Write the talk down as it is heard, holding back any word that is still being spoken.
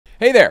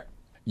Hey there!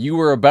 You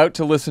are about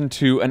to listen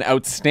to an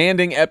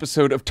outstanding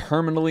episode of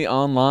Terminally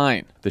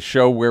Online, the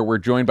show where we're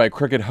joined by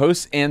Crooked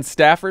hosts and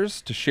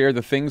staffers to share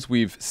the things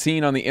we've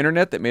seen on the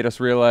internet that made us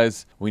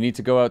realize we need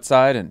to go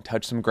outside and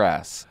touch some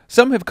grass.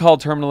 Some have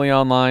called Terminally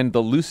Online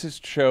the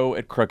loosest show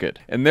at Crooked,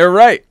 and they're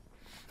right.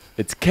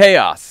 It's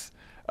chaos.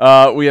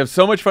 We have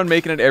so much fun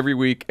making it every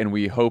week, and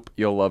we hope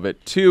you'll love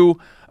it too.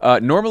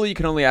 Normally, you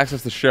can only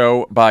access the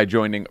show by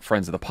joining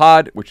Friends of the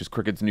Pod, which is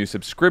Crooked's new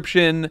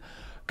subscription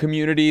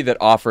community that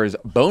offers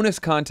bonus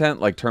content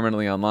like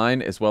Terminally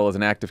Online, as well as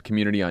an active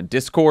community on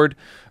Discord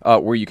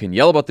where you can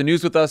yell about the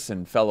news with us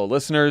and fellow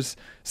listeners,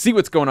 see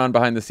what's going on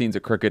behind the scenes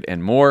at Crooked,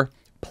 and more.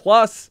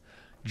 Plus,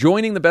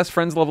 joining the Best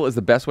Friends level is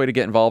the best way to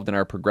get involved in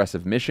our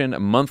progressive mission. A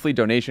monthly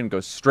donation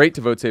goes straight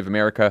to Vote Save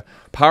America,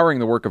 powering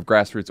the work of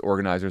grassroots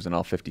organizers in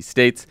all 50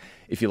 states.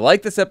 If you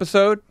like this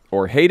episode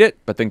or hate it,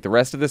 but think the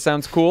rest of this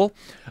sounds cool,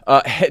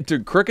 head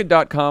to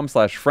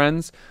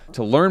crooked.com/friends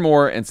to learn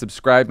more and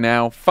subscribe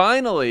now.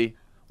 Finally,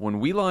 when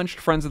we launched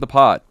Friends of the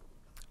Pod,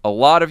 a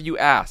lot of you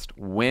asked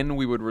when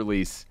we would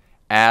release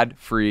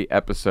ad-free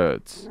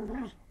episodes.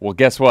 Well,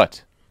 guess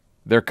what?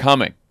 They're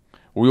coming.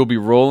 We will be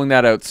rolling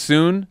that out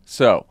soon,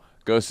 so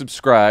go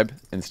subscribe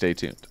and stay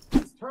tuned.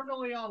 It's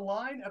Terminally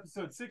Online,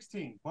 episode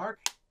 16. Mark?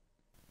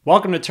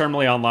 Welcome to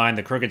Terminally Online,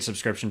 the Crooked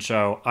subscription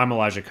show. I'm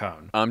Elijah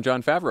Cohn. I'm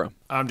Jon Favreau.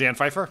 I'm Dan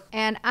Pfeiffer.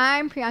 And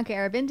I'm Priyanka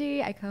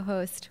Arabindi. I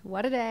co-host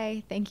What a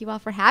Day. Thank you all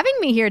for having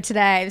me here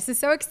today. This is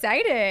so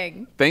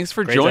exciting. Thanks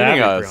for Great joining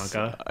to have us. You,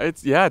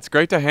 Priyanka. It's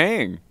great to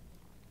hang.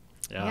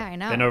 Yeah, I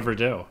know. Been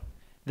overdue.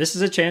 This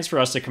is a chance for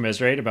us to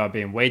commiserate about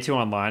being way too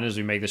online as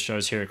we make the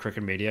shows here at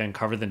Crooked Media and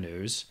cover the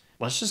news.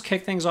 Let's just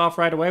kick things off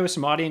right away with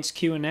some audience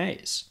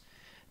Q&As.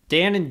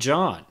 Dan and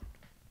John,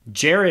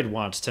 Jared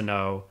wants to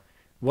know,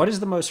 what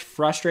is the most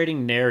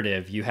frustrating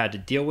narrative you had to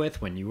deal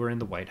with when you were in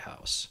the White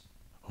House?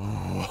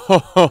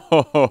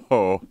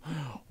 Oh,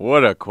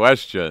 what a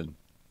question.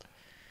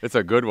 It's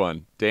a good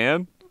one.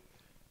 Dan?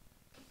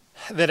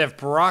 That if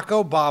Barack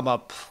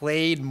Obama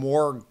played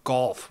more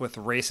golf with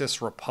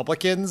racist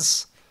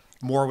Republicans,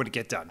 more would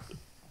get done.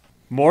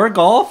 More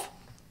golf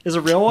is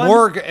a real one?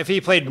 More if he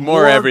played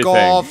more everything.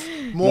 golf,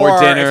 More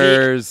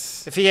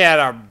dinners. If he had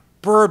a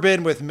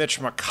bourbon with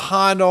Mitch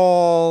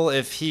McConnell,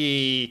 if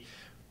he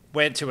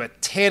went to a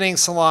tanning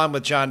salon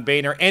with John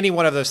Boehner, any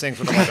one of those things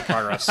would have led to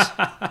progress.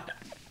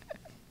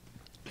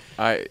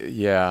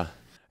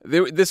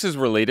 This is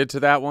related to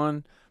that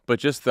one, but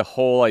just the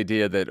whole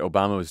idea that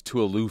Obama was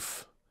too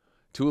aloof.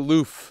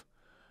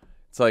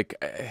 It's like,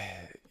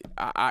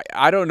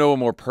 I don't know a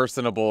more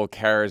personable,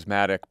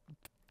 charismatic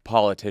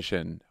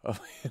politician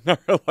in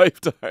our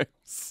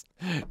lifetimes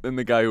than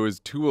the guy who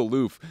was too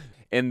aloof.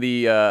 And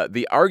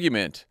the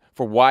argument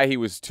for why he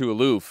was too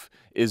aloof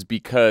is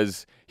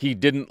because he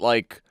didn't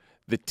like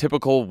the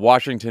typical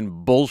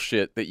Washington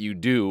bullshit that you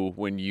do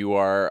when you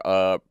are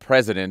a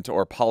president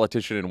or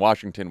politician in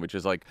Washington, which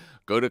is like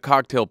go to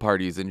cocktail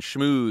parties and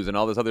schmooze and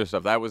all this other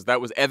stuff. That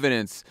was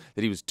evidence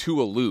that he was too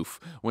aloof,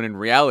 when in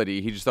reality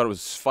he just thought it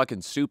was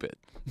fucking stupid.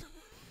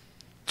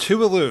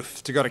 Too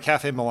aloof to go to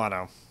Cafe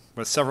Milano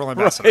with several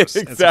ambassadors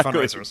and some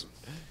fundraisers.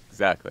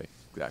 Exactly.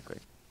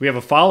 We have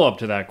a follow-up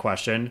to that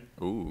question.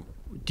 Ooh.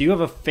 Do you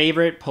have a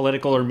favorite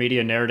political or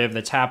media narrative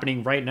that's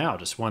happening right now?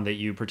 Just one that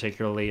you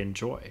particularly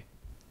enjoy?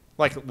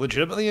 Like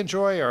legitimately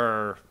enjoy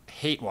or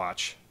hate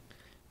watch?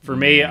 For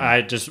me,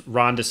 I just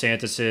Ron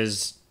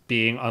DeSantis's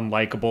being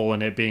unlikable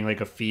and it being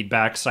like a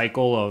feedback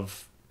cycle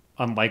of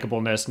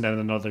unlikableness and then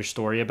another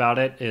story about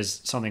it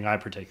is something I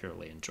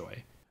particularly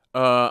enjoy.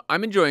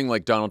 I'm enjoying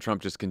like Donald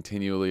Trump just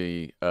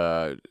continually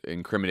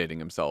incriminating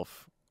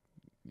himself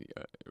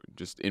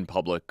just in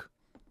public,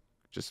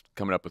 just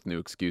coming up with new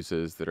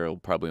excuses that will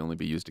probably only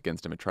be used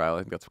against him at trial. I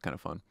think that's kind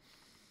of fun.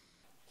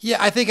 Yeah,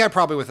 I think I'm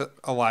probably with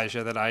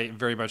Elijah that I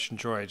very much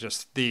enjoy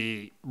just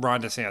the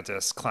Ron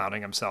DeSantis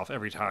clowning himself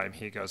every time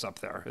he goes up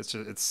there.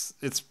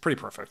 It's pretty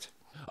perfect.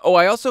 Oh,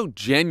 I also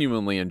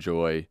genuinely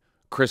enjoy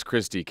Chris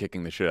Christie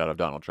kicking the shit out of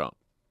Donald Trump.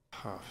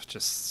 Oh,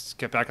 just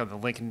get back on the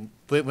Lincoln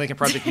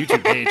Project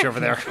YouTube page over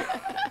there.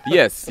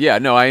 Yes, yeah,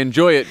 no, I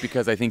enjoy it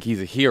because I think he's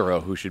a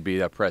hero who should be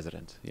that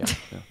president. Yeah.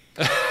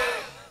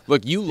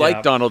 Look, you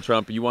like Donald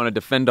Trump, you want to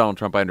defend Donald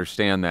Trump. I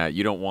understand that.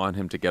 You don't want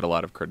him to get a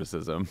lot of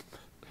criticism.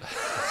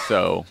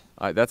 So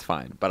that's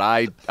fine, but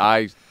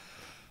I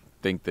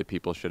think that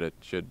people should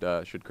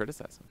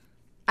criticize him.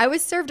 I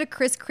was served a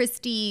Chris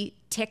Christie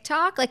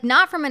TikTok, like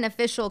not from an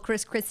official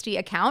Chris Christie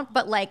account,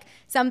 but like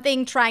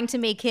something trying to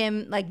make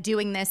him like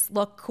doing this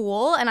look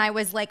cool. And I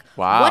was like,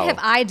 wow. What have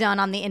I done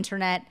on the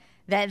internet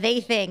that they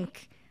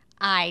think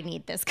I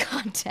need this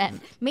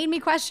content? Made me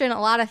question a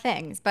lot of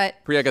things. But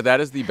Priyanka,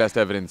 that is the best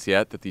evidence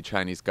yet that the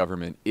Chinese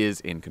government is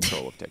in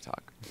control of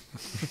TikTok.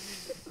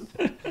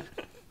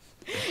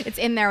 It's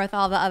in there with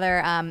all the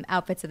other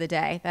outfits of the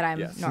day that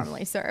I'm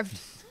normally served.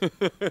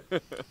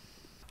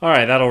 All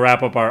right, that'll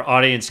wrap up our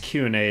audience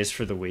Q&As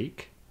for the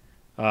week.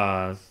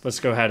 Let's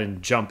go ahead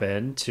and jump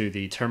into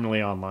the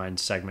Terminally Online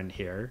segment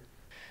here.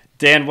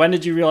 Dan, when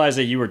did you realize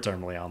that you were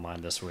terminally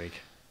online this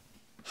week?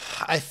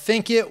 I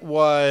think it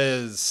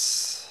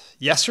was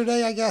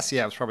yesterday, I guess.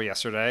 Yeah, it was probably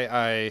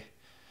yesterday.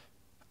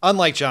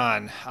 Unlike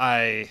Jon,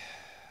 I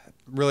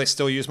really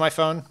still use my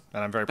phone,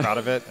 and I'm very proud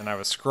of it. And I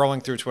was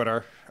scrolling through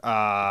Twitter,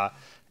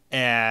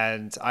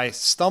 and I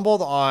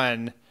stumbled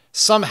on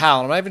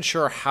somehow, and I'm not even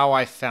sure how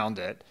I found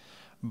it,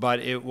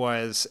 but it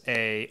was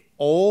a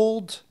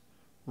old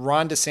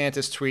Ron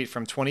DeSantis tweet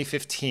from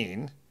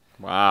 2015.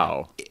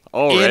 Wow.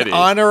 Already. In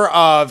honor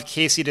of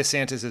Casey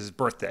DeSantis'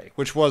 birthday,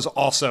 which was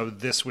also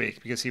this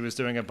week because he was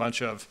doing a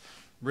bunch of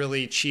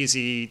really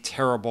cheesy,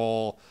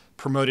 terrible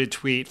promoted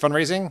tweet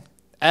fundraising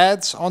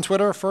ads on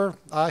Twitter for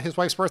his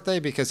wife's birthday.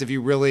 Because if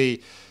you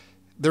really,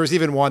 there was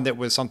even one that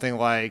was something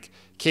like,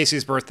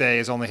 Casey's birthday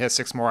is only has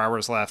 6 more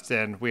hours left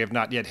and we have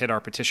not yet hit our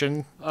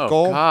petition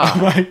goal. God.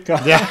 Oh my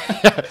God. Yeah.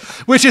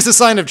 Which is a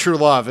sign of true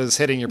love, is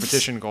hitting your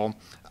petition goal.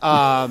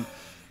 And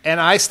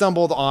I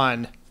stumbled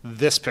on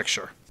this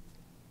picture.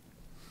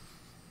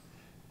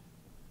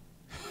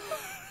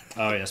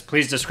 Oh, yes.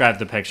 Please describe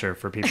the picture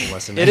for people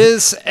listening. It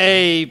is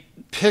a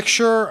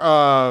picture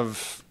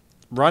of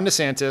Ron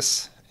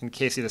DeSantis and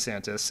Casey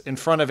DeSantis in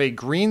front of a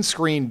green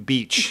screen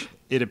beach,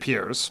 it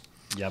appears.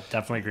 Yep,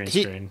 definitely green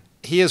screen.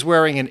 He is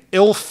wearing an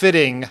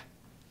ill-fitting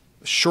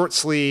short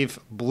sleeve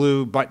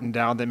blue button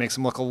down that makes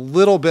him look a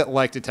little bit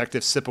like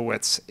Detective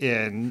Sipowicz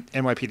in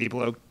NYPD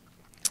Blue.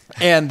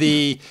 And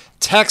the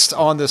text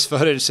on this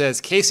footage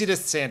says, Casey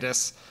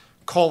DeSantis,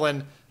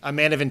 a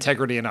man of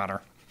integrity and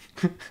honor.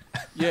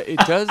 Yeah, it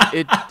does.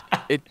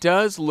 It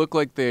does look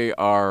like they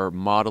are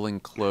modeling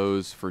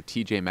clothes for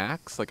TJ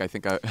Maxx. Like, I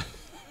think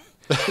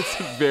it's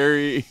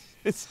very.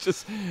 It's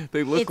just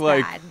they look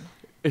like bad.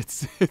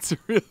 It's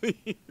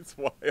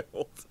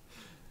wild.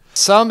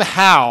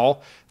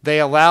 Somehow they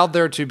allowed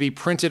there to be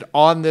printed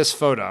on this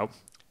photo,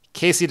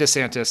 Casey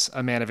DeSantis,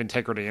 a man of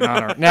integrity and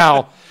honor.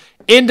 Now,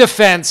 in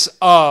defense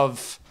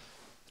of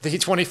the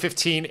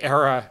 2015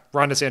 era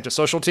Ron DeSantis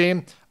social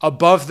team,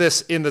 above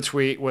this in the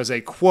tweet was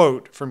a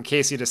quote from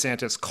Casey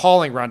DeSantis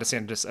calling Ron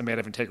DeSantis a man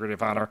of integrity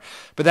and honor.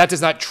 But that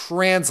does not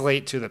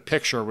translate to the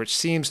picture, which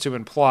seems to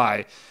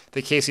imply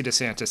that Casey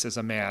DeSantis is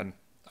a man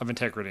of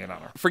integrity and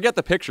honor. Forget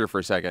the picture for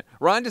a second.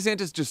 Ron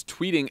DeSantis just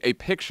tweeting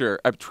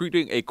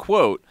a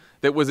quote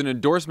that was an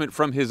endorsement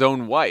from his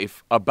own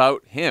wife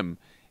about him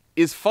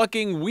is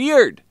fucking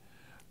weird.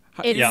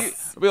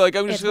 It's, I'll be like,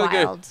 I'm it's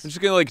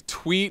just gonna like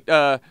tweet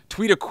a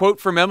quote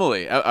from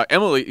Emily.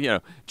 Emily,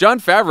 Jon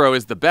Favreau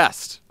is the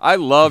best. I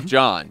love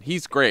Jon.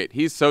 He's great.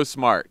 He's so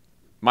smart.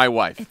 My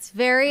wife. It's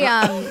very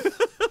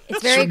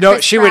it's very No,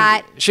 Chris she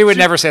Pratt. would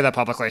never say that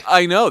publicly.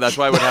 I know. That's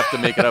why I would have to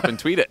make it up and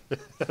tweet it.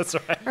 That's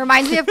right. It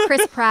reminds me of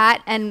Chris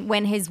Pratt and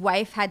when his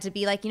wife had to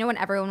be like, when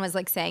everyone was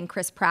like saying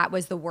Chris Pratt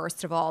was the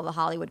worst of all the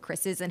Hollywood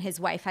Chris's, and his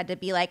wife had to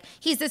be like,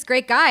 he's this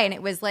great guy, and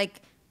it was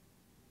like,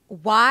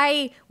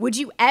 why would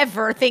you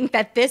ever think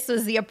that this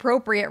was the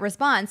appropriate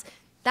response?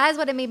 That is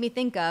what it made me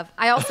think of.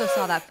 I also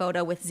saw that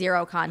photo with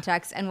zero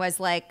context and was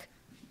like,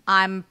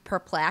 I'm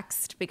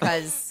perplexed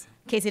because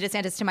Casey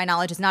DeSantis, to my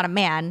knowledge, is not a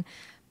man.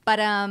 But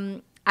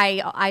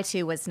I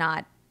too was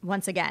not,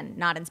 once again,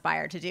 not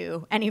inspired to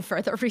do any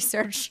further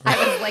research. I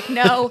was like,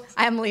 no,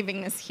 I'm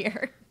leaving this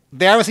here.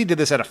 They obviously did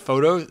this at a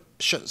photo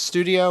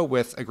studio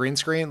with a green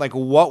screen. Like,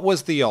 what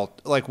was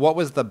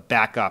the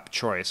backup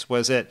choice?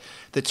 Was it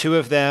the two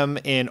of them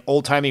in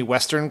old timey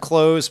Western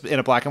clothes in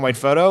a black and white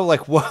photo?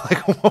 What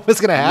was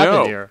going to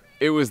happen here?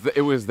 It was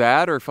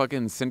that or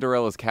fucking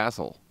Cinderella's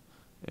Castle.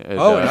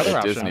 Another at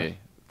option. Disney.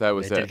 That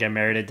was They did get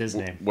married at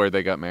Disney. Where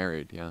they got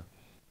married. Yeah.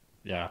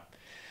 Yeah.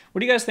 What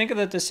do you guys think of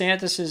the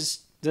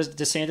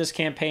DeSantis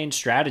campaign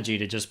strategy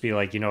to just be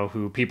like,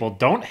 who people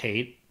don't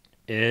hate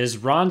is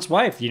Ron's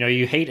wife?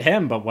 You hate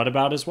him, but what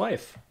about his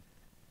wife?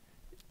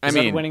 Is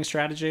that a winning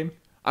strategy?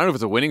 I don't know if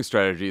it's a winning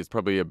strategy. It's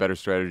probably a better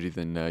strategy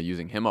than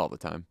using him all the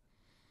time.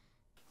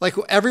 Like,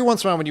 every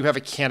once in a while when you have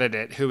a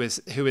candidate who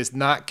is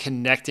not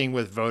connecting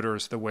with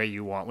voters the way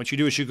you want, what you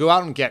do is you go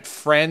out and get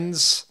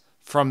friends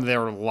from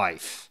their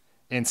life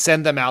and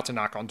send them out to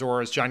knock on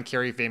doors. John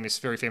Kerry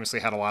very famously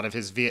had a lot of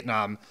his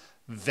Vietnam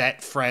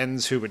vet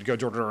friends who would go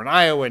door to door in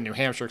Iowa and New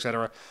Hampshire,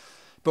 etc.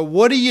 But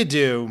what do you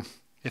do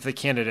if the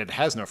candidate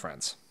has no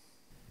friends?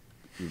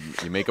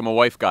 You make him a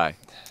wife guy.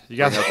 You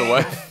got the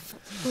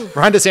wife.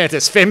 Ron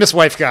DeSantis, famous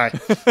wife guy.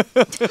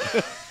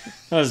 That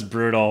was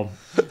brutal.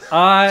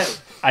 I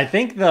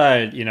think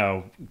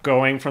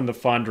going from the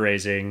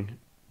fundraising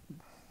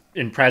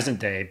in present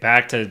day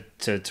back to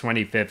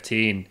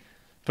 2015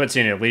 puts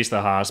you in at least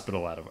the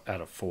hospital out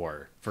of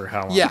 4 for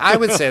how long? Yeah, I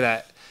would say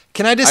that.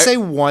 Can I just say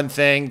one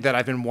thing that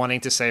I've been wanting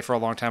to say for a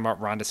long time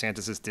about Ron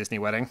DeSantis' Disney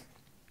wedding?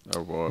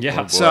 Oh boy. Yeah.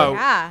 Oh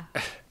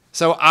boy.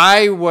 So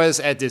I was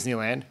at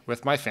Disneyland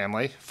with my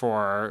family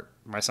for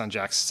my son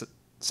Jack's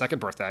second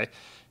birthday,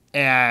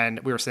 and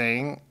we were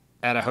staying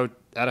at a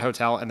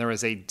hotel, and there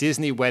was a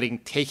Disney wedding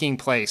taking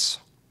place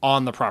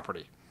on the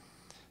property.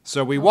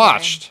 So we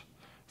watched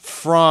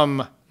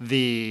from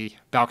the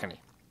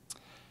balcony,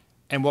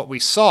 and what we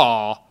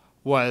saw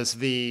was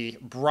the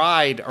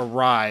bride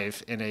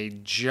arrive in a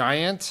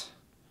giant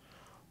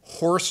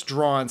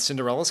horse-drawn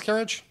Cinderella's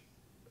carriage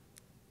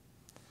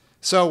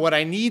So what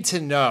I need to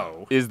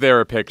know Is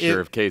there a picture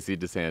of Casey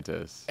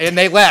DeSantis? And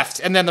they left,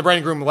 and then the bride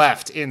and groom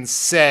left in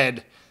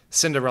said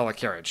Cinderella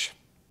carriage.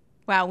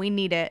 Wow, we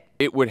need it.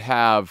 It would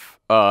have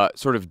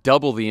sort of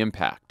double the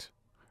impact,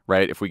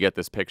 right, if we get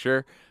this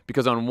picture.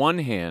 Because on one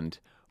hand,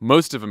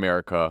 most of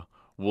America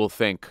will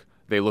think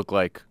they look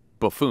like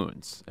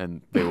buffoons,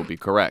 and they will be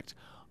correct.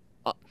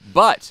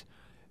 But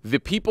the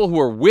people who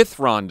are with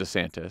Ron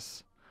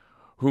DeSantis,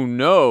 who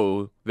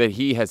know that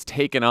he has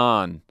taken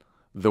on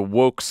the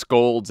woke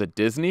scolds at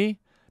Disney,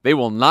 they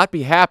will not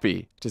be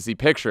happy to see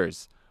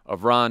pictures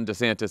of Ron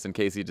DeSantis and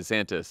Casey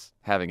DeSantis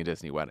having a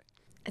Disney wedding.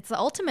 It's the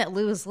ultimate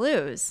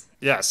lose-lose.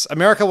 Yes,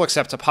 America will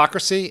accept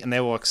hypocrisy, and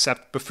they will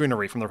accept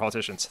buffoonery from their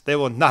politicians. They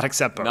will not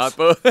accept both. Not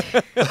both.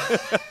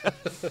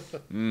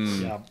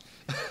 Yeah.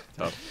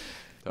 Tough.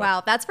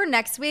 Wow, that's for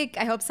next week.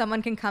 I hope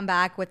someone can come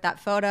back with that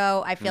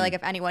photo. I feel like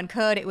if anyone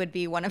could, it would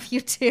be one of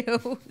you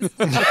two.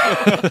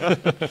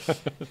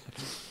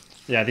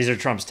 Yeah, these are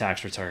Trump's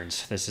tax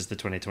returns. This is the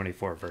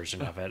 2024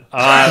 version of it.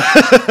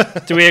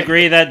 Do we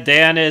agree that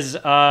Dan is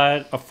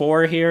a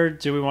 4 here?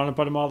 Do we want to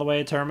put him all the way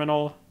at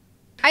terminal?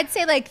 I'd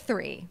say like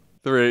 3.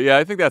 3. Yeah,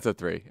 I think that's a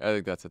 3.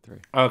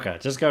 Okay,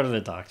 just go to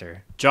the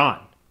doctor. John,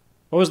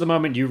 what was the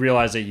moment you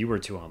realized that you were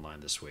too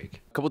online this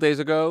week? A couple days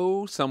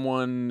ago,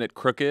 someone at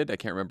Crooked, I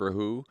can't remember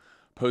who,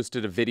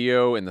 posted a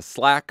video in the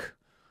Slack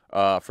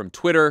from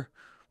Twitter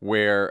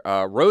where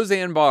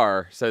Roseanne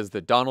Barr says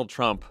that Donald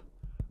Trump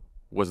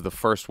was the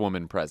first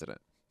woman president.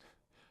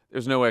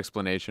 There's no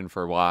explanation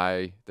for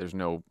why. There's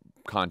no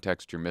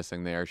context you're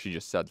missing there. She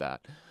just said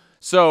that.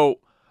 So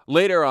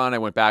later on, I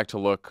went back to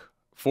look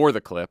for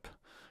the clip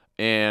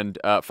and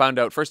found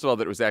out, first of all,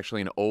 that it was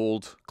actually an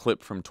old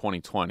clip from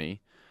 2020.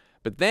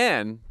 But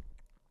then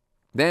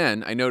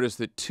I noticed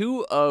that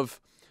 2 of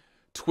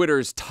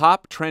Twitter's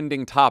top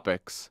trending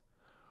topics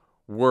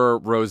were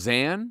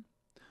Roseanne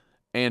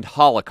and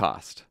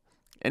Holocaust.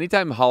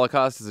 Anytime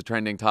Holocaust is a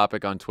trending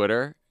topic on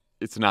Twitter,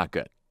 it's not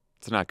good.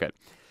 It's not good.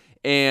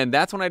 And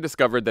that's when I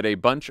discovered that a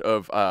bunch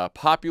of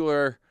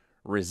popular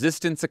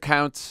resistance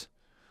accounts,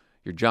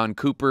 your John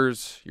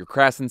Coopers, your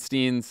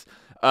Krasensteins,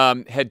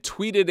 had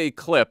tweeted a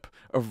clip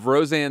of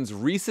Roseanne's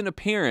recent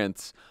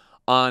appearance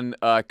on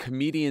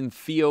comedian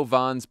Theo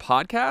Von's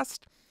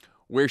podcast,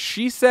 where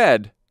she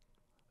said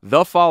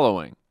the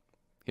following.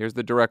 Here's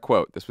the direct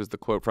quote. This was the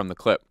quote from the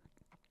clip.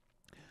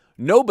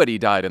 "Nobody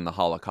died in the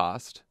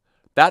Holocaust.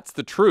 That's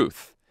the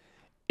truth.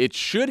 It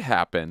should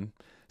happen.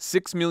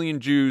 6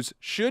 million Jews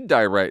should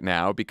die right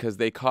now because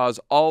they cause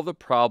all the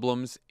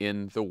problems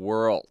in the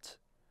world,"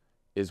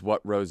 is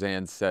what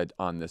Roseanne said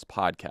on this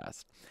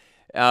podcast.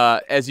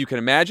 As you can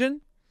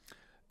imagine,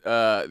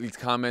 these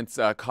comments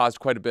caused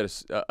quite a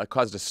bit of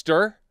caused a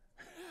stir.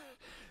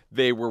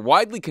 They were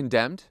widely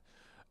condemned.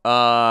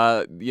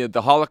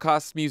 The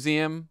Holocaust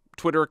Museum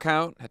Twitter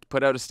account had to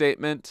put out a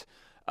statement.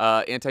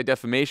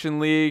 Anti-Defamation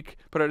League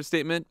put out a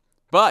statement.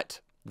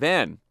 But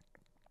then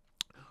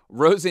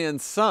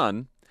Roseanne's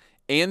son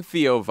and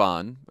Theo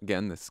Von,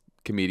 again, this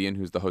comedian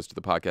who's the host of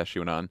the podcast she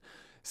went on,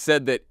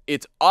 said that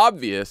it's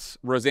obvious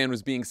Roseanne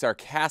was being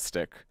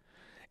sarcastic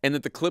and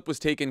that the clip was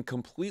taken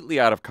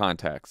completely out of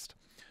context.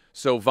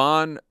 So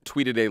Von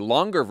tweeted a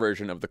longer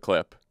version of the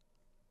clip.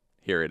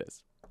 Here it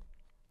is.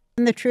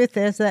 And the truth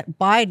is that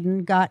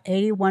Biden got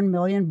 81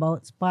 million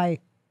votes by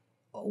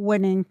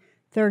winning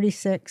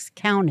 36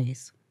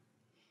 counties.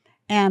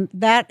 And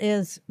that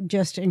is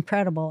just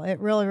incredible. It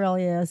really,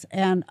 really is.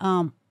 And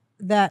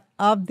that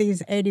of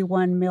these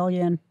 81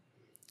 million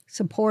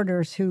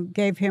supporters who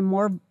gave him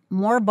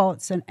more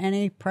votes than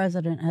any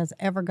president has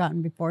ever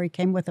gotten before, he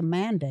came with a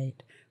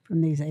mandate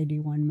from these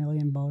 81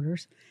 million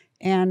voters.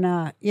 And,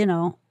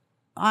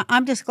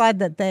 I'm just glad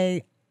that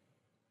they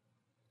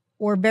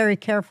were very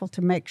careful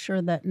to make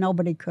sure that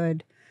nobody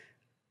could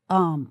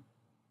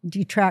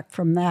detract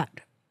from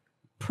that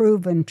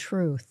proven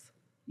truth.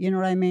 You know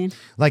what I mean?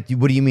 Like,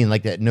 what do you mean?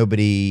 Like that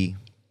nobody...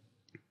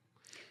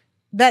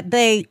 That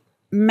they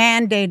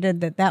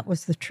mandated that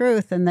was the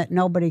truth and that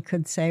nobody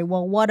could say,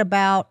 well, what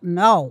about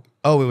no?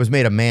 Oh, it was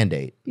made a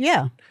mandate.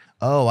 Yeah.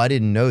 Oh, I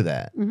didn't know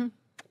that. Mm-hmm.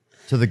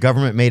 So the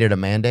government made it a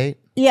mandate?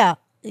 Yeah,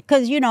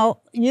 because,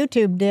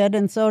 YouTube did,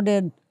 and so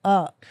did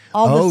all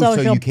the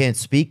social... so you can't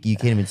speak, you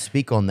can't even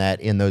speak on that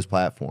in those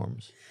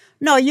platforms?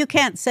 No, you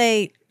can't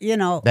say,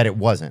 that it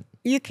wasn't.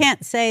 You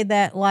can't say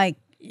that, like,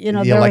 the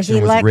there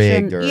election was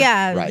rigged. Or,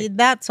 yeah, right.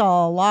 That's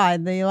all a lie.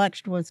 The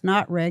election was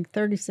not rigged.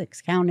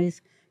 36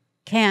 counties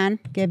can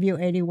give you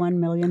 81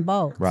 million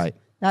votes. Right.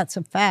 That's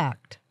a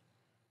fact.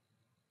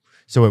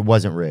 So it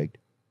wasn't rigged?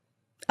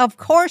 Of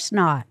course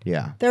not.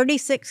 Yeah.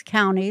 36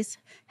 counties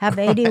have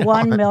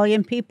 81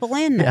 million people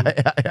in them.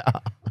 Yeah.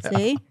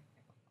 See?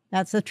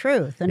 That's the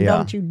truth. And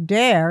don't you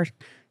dare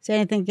say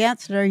anything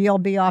against it or you'll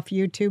be off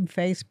YouTube,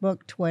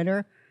 Facebook,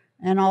 Twitter,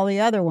 and all the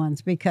other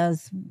ones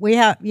because we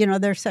have,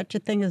 there's such a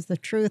thing as the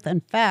truth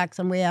and facts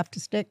and we have to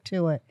stick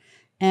to it.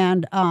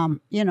 And,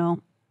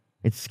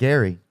 It's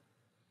scary.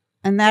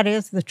 And that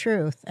is the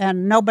truth.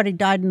 And nobody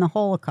died in the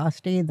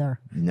Holocaust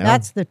either. No.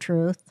 That's the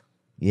truth.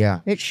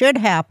 Yeah. It should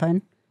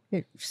happen.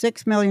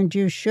 6 million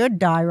Jews should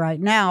die right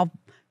now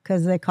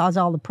because they cause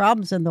all the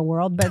problems in the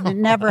world, but it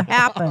never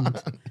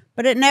happened.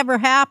 But it never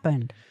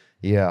happened.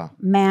 Yeah.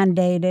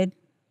 Mandated.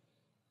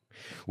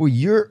 Well,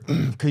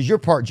 because you're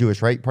part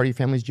Jewish, right? Part of your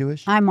family's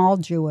Jewish? I'm all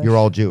Jewish. You're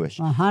all Jewish.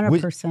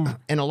 100%.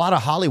 And a lot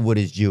of Hollywood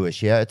is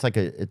Jewish, yeah? It's like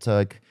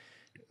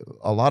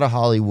a lot of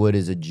Hollywood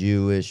is a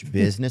Jewish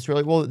business,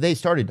 really. Well, they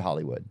started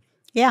Hollywood.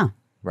 Yeah.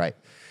 Right.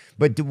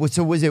 But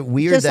so was it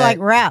weird Just like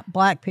rap.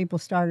 Black people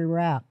started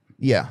rap.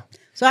 Yeah.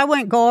 So I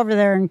wouldn't go over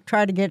there and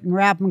try to get in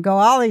rap and go,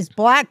 all these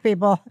black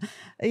people,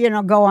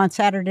 go on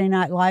Saturday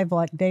Night Live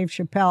like Dave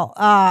Chappelle.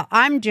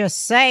 I'm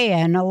just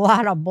saying a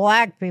lot of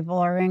black people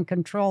are in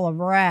control of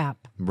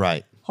rap.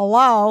 Right.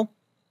 Hello?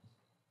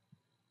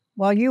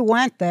 Well, you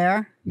went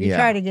there. You Yeah.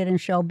 try to get in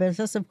show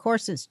business. Of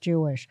course it's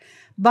Jewish.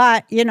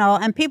 But,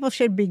 and people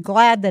should be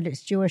glad that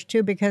it's Jewish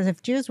too, because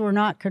if Jews were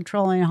not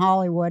controlling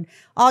Hollywood,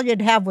 all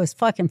you'd have was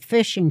fucking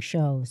fishing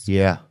shows.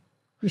 Yeah.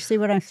 You see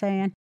what I'm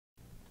saying?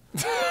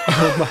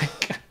 Oh my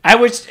god!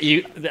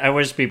 I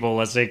wish people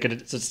listening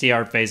could see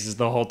our faces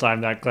the whole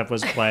time that clip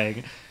was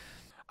playing.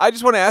 I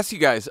just want to ask you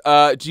guys,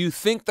 do you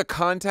think the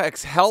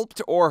context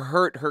helped or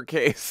hurt her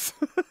case?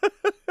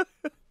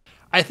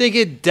 I think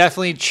it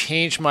definitely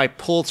changed my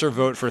Pulitzer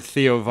vote for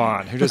Theo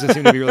Vaughn, who doesn't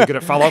seem to be really good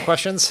at follow-up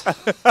questions.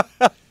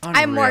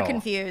 I'm more Unreal.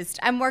 confused.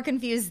 I'm more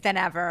confused than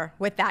ever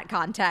with that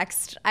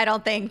context. I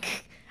don't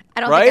think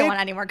I Right? want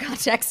any more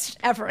context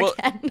ever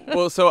again.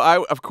 Well, so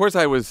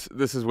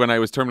this is when I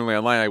was terminally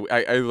online.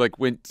 I like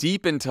went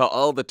deep into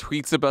all the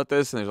tweets about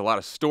this, and there's a lot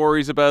of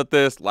stories about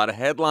this, a lot of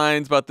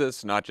headlines about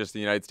this, not just in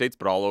the United States,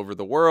 but all over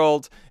the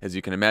world. As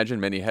you can imagine,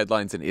 many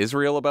headlines in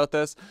Israel about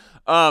this.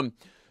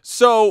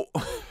 So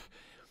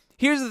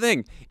here's the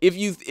thing.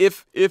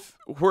 If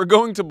we're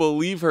going to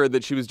believe her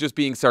that she was just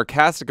being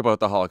sarcastic about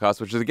the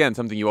Holocaust, which is, again,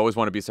 something you always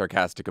want to be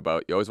sarcastic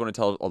about. You always want to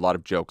tell a lot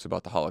of jokes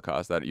about the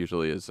Holocaust. That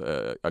usually is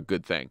a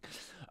good thing.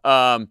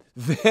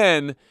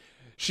 Then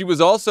she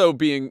was also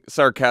being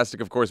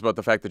sarcastic, of course, about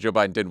the fact that Joe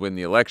Biden did win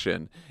the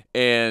election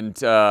and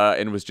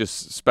was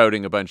just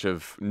spouting a bunch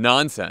of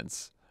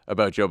nonsense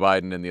about Joe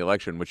Biden in the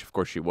election, which, of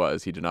course, she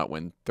was. He did not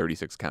win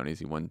 36 counties.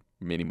 He won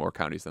many more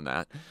counties than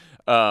that.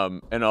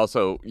 And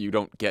also, you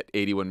don't get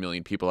 81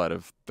 million people out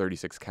of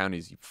 36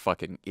 counties, you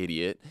fucking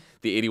idiot.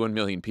 The 81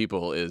 million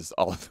people is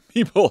all of the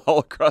people all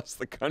across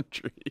the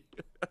country.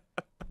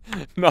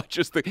 Not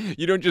just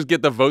you don't just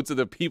get the votes of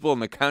the people in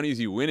the counties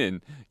you win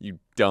in, you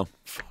dumb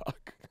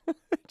fuck.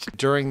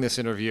 During this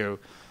interview,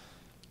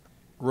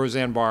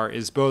 Roseanne Barr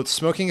is both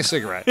smoking a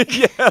cigarette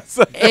Yes.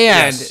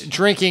 and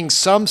drinking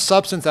some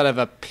substance out of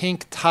a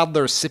pink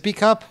toddler sippy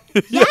cup.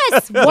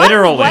 Yes. What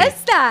Literally.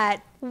 was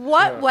that?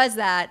 What was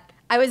that?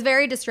 I was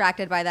very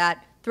distracted by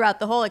that throughout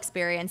the whole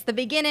experience. The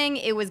beginning,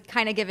 it was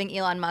kind of giving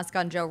Elon Musk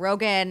on Joe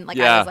Rogan. I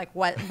Yeah. was like,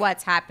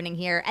 what's happening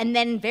here? And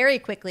then very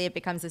quickly it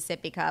becomes a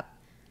sippy cup.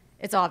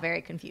 It's all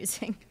very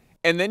confusing.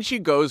 And then she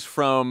goes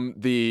from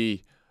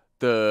the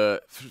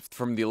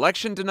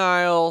election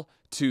denial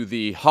to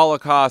the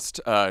Holocaust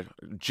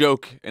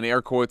joke in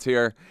air quotes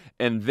here,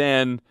 and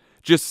then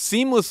just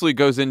seamlessly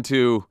goes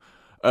into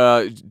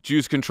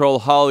Jews control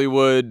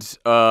Hollywood,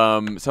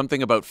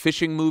 something about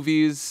fishing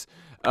movies,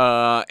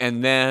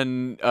 and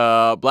then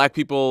black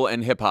people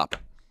and hip hop.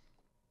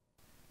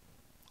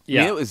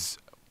 Yeah. I mean, it was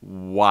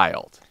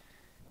wild.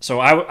 So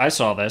I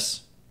saw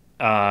this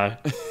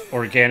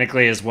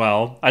organically as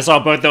well. I saw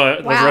both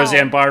the Wow.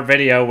 Roseanne Barr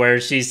video where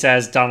she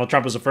says Donald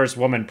Trump was the first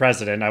woman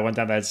president. I went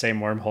down that same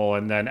wormhole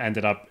and then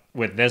ended up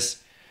with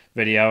this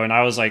video. And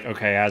I was like,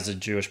 okay, as a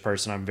Jewish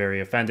person, I'm very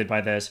offended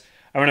by this.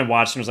 I went and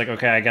watched and was like,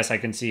 okay, I guess I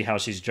can see how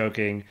she's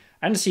joking.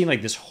 I hadn't seen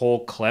like this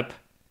whole clip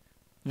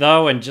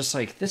though. And just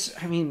like this,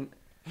 I mean,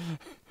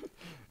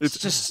 it's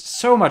just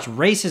so much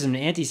racism and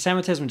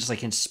anti-Semitism, just like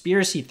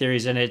conspiracy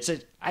theories in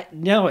it. I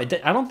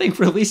don't think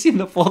releasing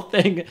the full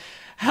thing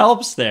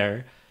helps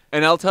there.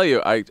 And I'll tell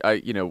you,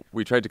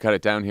 we tried to cut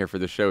it down here for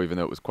the show, even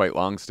though it was quite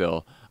long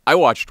still. I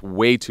watched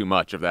way too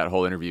much of that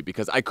whole interview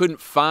because I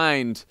couldn't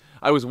find.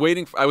 I was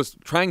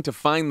trying to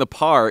find the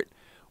part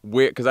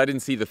where, because I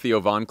didn't see the Theo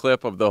Vaughn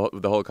clip of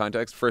the whole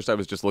context. First, I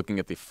was just looking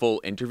at the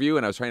full interview,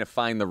 and I was trying to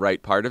find the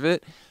right part of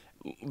it.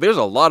 There's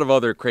a lot of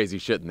other crazy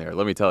shit in there.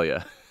 Let me tell you,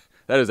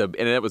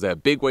 that was a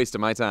big waste of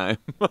my time.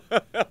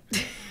 But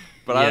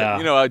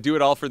Yeah. I do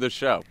it all for this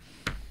show.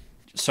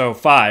 So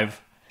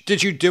 5.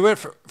 Did you do it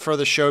for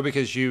the show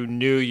because you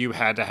knew you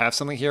had to have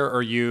something here,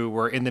 or you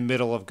were in the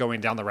middle of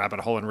going down the rabbit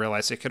hole and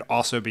realized it could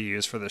also be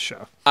used for this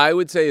show? I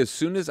would say as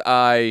soon as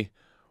I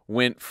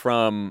went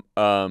from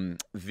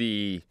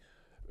the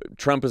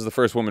Trump is the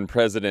first woman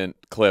president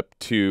clip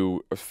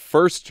to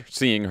first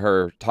seeing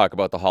her talk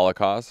about the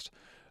Holocaust,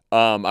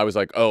 I was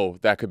like, oh,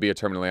 that could be a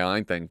terminally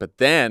online thing. But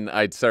then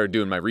I started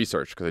doing my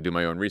research, because I do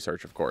my own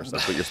research, of course.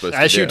 That's what you're supposed to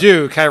do. As you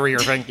do, Kyrie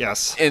Irving,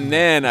 yes. And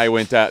then I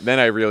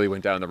really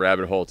went down the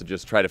rabbit hole to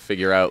just try to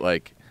figure out,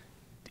 like,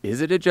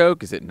 is it a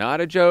joke? Is it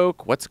not a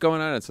joke? What's going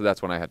on? And so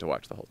that's when I had to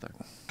watch the whole thing.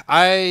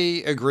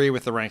 I agree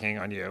with the ranking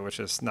on you, which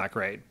is not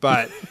great.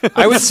 But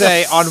I would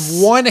say on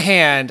one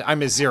hand,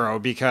 I'm a 0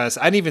 because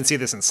I didn't even see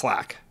this in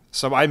Slack.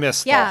 So I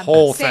missed the Yeah,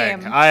 whole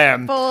same. thing. I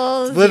am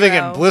Full living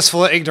zero. in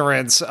blissful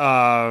ignorance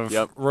of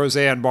Yep.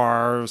 Roseanne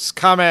Barr's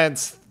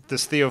comments,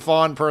 this Theo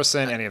Vaughn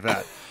person, any of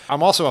that.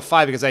 I'm also a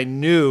 5 because I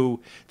knew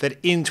that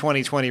in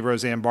 2020,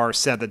 Roseanne Barr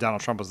said that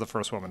Donald Trump was the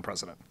first woman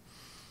president.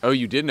 Oh,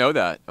 you did know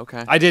that?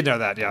 Okay. I did know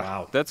that, yeah.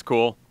 Wow. That's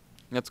cool.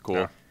 That's cool.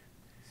 Yeah.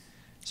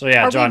 So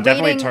yeah, Are we John,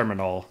 definitely rating-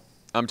 terminal.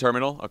 I'm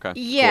terminal? Okay.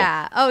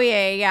 Yeah. Oh,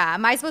 yeah.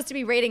 Am I supposed to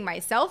be rating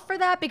myself for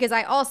that? Because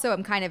I also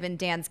am kind of in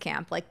Dan's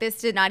camp. Like, this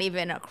did not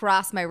even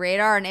cross my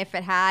radar. And if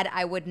it had,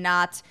 I would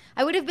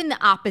have been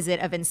the opposite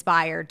of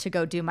inspired to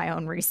go do my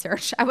own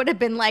research. I would have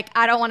been like,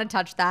 I don't want to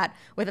touch that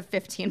with a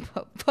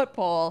 15-foot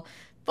pole,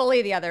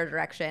 fully the other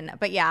direction.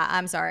 But yeah,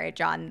 I'm sorry,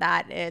 John,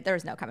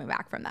 there's no coming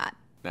back from that.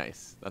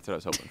 Nice. That's what I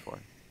was hoping for.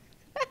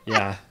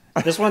 Yeah.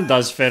 This one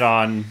does fit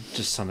on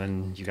just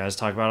something you guys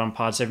talk about on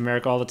Pod Save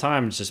America all the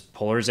time. It's just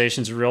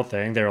polarization's a real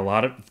thing. There are a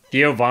lot of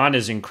Theo Vaughn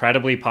is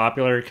incredibly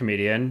popular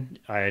comedian.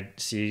 I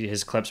see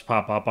his clips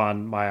pop up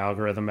on my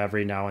algorithm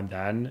every now and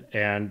then,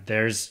 and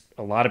there's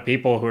a lot of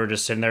people who are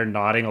just sitting there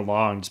nodding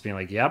along, just being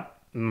like, "Yep,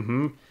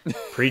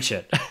 preach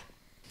it."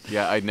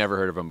 Yeah, I'd never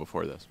heard of him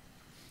before this.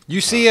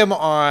 You see him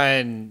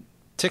on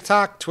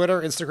TikTok,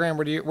 Twitter, Instagram.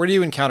 Where do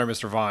you encounter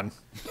Mr. Vaughn?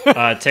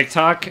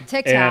 TikTok,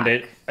 TikTok. and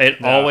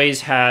it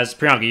always has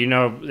Priyanka. You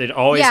know, it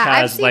always Yeah, I've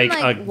has seen, like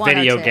like, a one or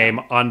video two. game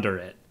under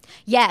it.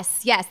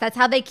 Yes. That's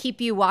how they keep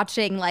you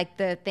watching, like,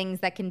 the things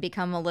that can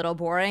become a little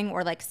boring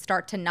or like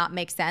start to not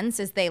make sense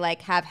is they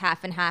like have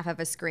half and half of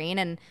a screen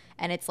and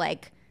it's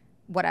like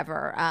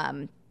whatever,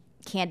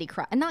 Candy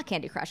Crush, not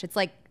Candy Crush. It's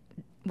like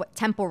what,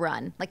 Temple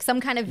Run, like some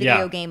kind of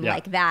video game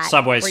like that.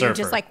 Subway where you're Surfer.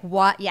 just like,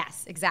 what?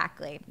 Yes,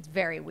 exactly. It's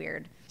very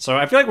weird. So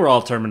I feel like we're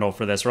all terminal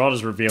for this. We're all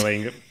just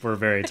revealing we're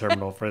very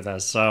terminal for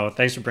this. So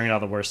thanks for bringing out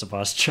the worst of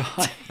us, John.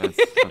 That's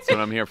what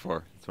I'm here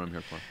for. That's what I'm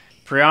here for.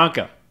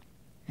 Priyanka,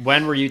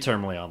 when were you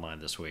terminally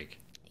online this week?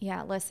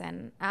 Yeah,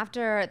 listen,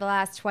 after the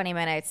last 20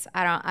 minutes,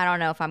 I don't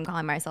know if I'm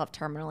calling myself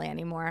terminally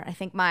anymore. I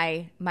think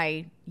my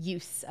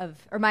use of,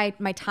 or my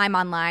time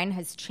online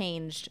has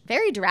changed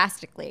very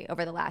drastically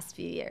over the last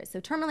few years. So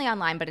terminally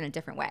online, but in a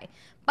different way.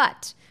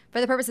 But for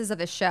the purposes of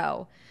the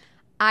show,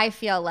 I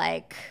feel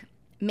like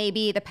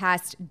maybe the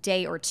past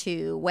day or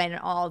two when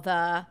all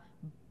the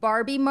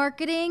Barbie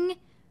marketing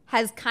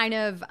has kind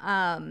of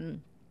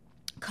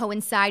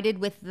coincided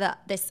with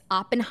this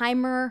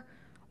Oppenheimer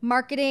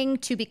marketing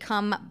to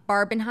become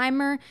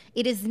Barbenheimer.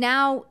 It is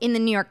now in the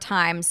New York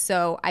Times,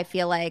 so I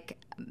feel like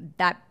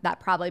that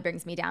probably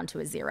brings me down to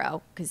a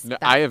 0. Because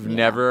I have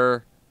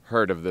never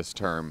heard of this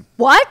term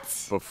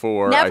What?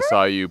 before. Never? I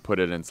saw you put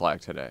it in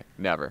Slack today.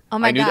 Never. Oh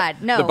my I knew God,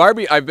 no. The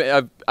Barbie.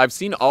 I've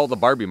seen all the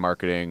Barbie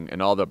marketing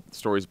and all the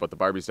stories about the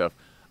Barbie stuff.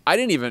 I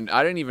didn't even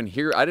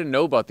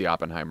know about the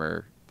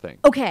Oppenheimer thing.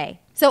 Okay,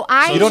 so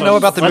You don't know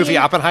about the movie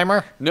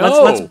Oppenheimer?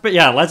 No.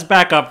 Let's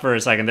back up for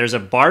a second. There's a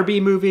Barbie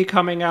movie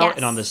coming out, Yes.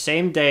 and on the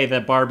same day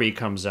that Barbie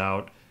comes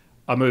out,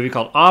 a movie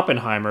called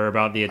Oppenheimer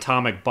about the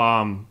atomic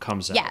bomb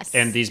comes out. Yes.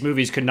 And these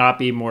movies could not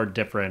be more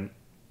different.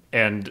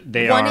 And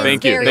they One are. is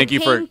Thank you.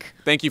 very pink.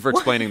 Thank you for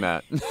explaining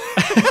that.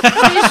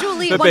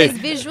 visually, one is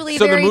visually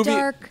So very the movie,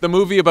 dark. the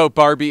movie about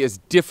Barbie is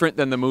different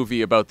than the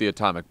movie about the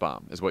atomic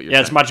bomb, is what you're Yeah,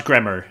 saying. it's much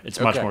grimmer. It's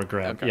much Okay, more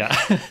grim. okay.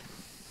 Yeah.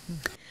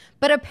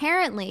 But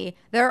apparently,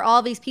 there are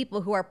all these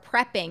people who are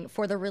prepping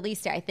for the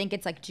release day. I think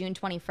it's like June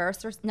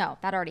 21st or no,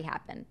 that already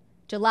happened.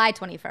 July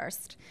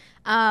 21st.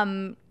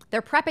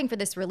 They're prepping for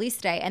this release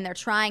day and they're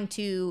trying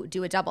to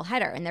do a double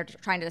header and they're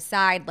trying to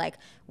decide like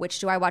which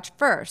do I watch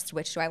first,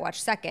 which do I watch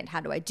second,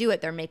 how do I do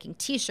it? They're making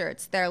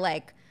t-shirts. They're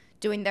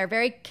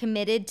very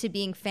committed to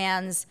being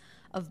fans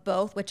of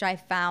both, which I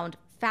found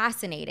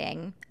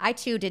fascinating. I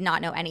too did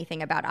not know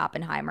anything about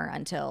Oppenheimer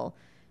until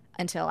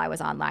I was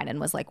online and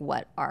was like,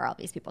 what are all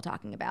these people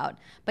talking about?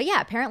 But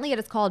yeah, apparently it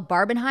is called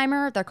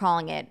Barbenheimer. They're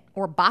calling it,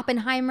 or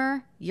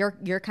Boppenheimer. Your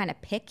kind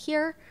of pick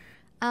here.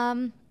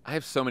 I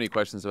have so many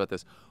questions about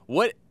this.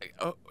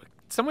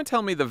 Someone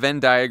tell me the Venn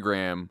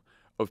diagram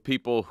of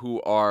people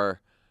who are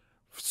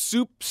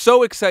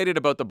so excited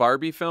about the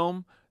Barbie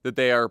film that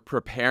they are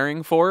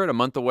preparing for it a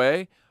month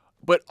away,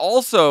 but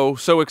also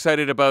so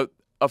excited about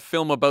a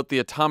film about the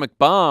atomic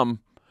bomb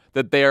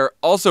that they are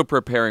also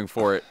preparing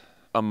for it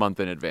a month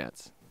in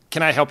advance.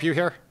 Can I help you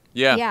here?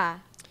 Yeah. Yeah.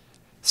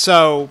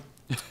 So,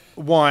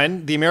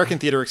 one, the American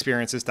theater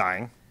experience is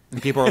dying.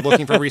 And people are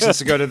looking for reasons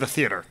to go to the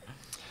theater.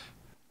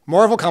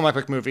 Marvel comic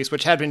book movies,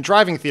 which had been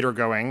driving theater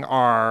going,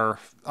 are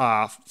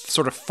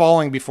sort of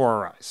falling before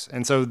our eyes.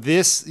 And so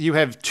you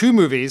have 2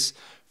 movies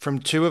from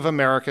 2 of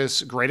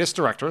America's greatest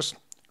directors,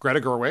 Greta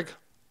Gerwig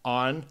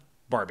on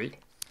Barbie,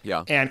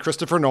 Yeah. and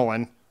Christopher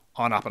Nolan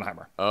on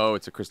Oppenheimer. Oh,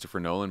 it's a Christopher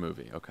Nolan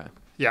movie. Okay.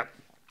 Yeah.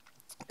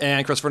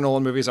 And Christopher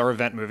Nolan movies are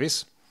event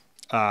movies.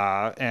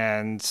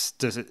 And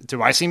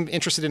do I seem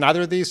interested in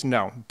either of these?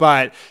 No.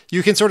 But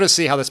you can sort of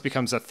see how this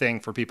becomes a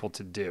thing for people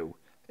to do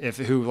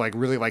who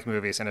really like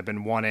movies and have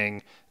been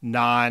wanting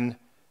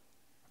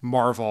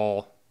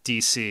non-Marvel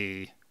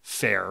DC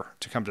fare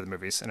to come to the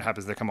movies, and it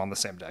happens they come on the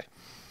same day.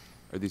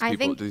 Are these I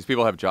people? think- Do these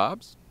people have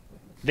jobs?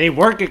 They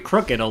work at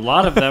Crooked. A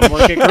lot of them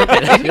work at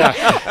Crooked.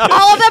 Yeah.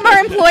 All of them are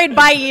employed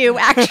by you,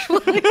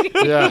 actually.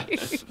 Yeah.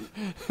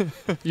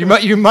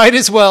 You might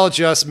as well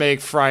just make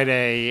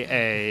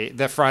Friday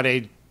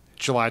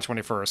July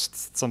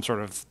 21st some sort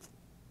of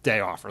day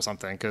off or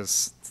something,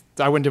 because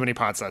I wouldn't do any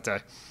pods that day.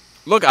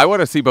 Look, I want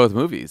to see both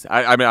movies.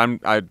 I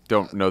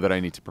don't know that I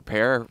need to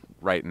prepare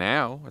right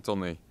now. It's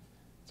only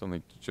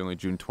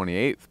June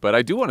 28th, but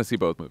I do want to see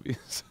both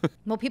movies.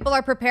 Well, people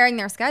are preparing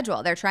their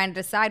schedule. They're trying to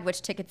decide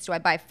which tickets do I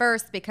buy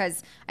first,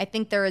 because I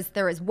think there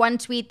was one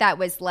tweet that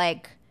was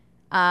like,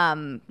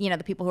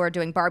 the people who are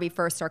doing Barbie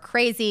first are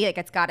crazy. Like,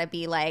 it's got to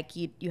be like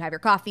you have your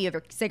coffee, you have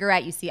your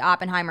cigarette, you see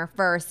Oppenheimer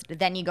first,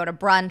 then you go to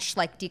brunch,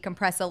 like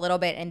decompress a little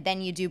bit, and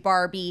then you do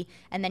Barbie,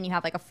 and then you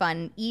have like a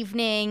fun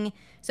evening.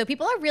 So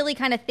people are really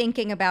kind of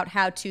thinking about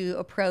how to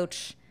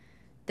approach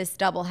this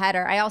double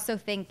header. I also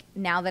think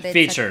now that it's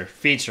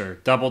feature,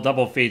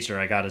 double feature.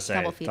 I gotta say,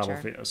 double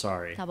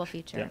feature. Double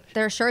feature. Yeah.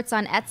 There are shirts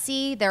on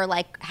Etsy. They're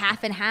like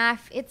half and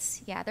half.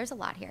 There's a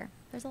lot here.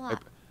 There's a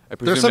lot.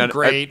 There's some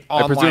great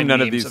online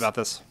memes about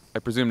this. I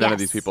presume none of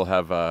these people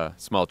have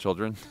small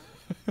children.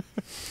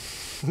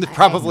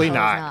 Probably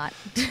not.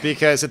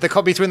 Because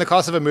between the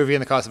cost of a movie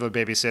and the cost of a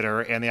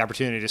babysitter and the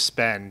opportunity to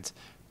spend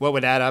what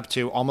would add up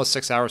to almost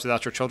 6 hours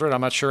without your children,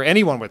 I'm not sure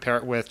anyone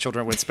with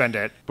children would spend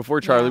it.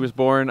 Before Charlie was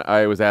born,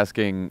 I was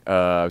talking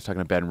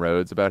to Ben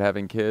Rhodes about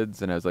having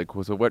kids, and I was like,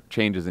 well, so what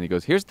changes? And he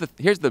goes, here's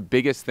the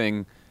biggest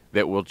thing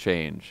that will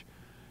change.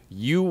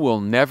 You will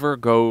never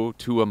go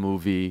to a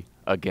movie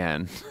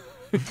again.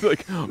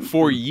 Like,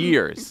 for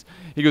years.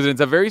 He goes, and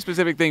it's a very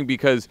specific thing,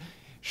 because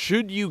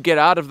should you get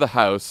out of the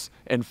house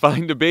and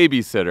find a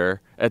babysitter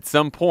at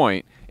some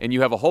point and you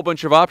have a whole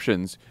bunch of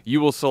options,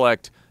 you will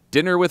select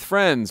dinner with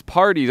friends,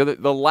 parties.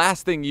 The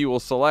last thing you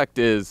will select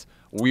is,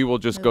 we will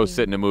just go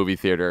sit in a movie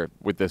theater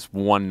with this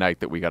one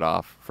night that we got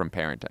off from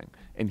parenting.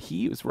 And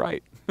he was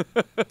right.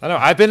 I know.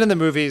 I've been in the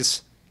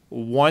movies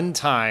one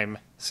time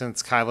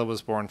since Kyla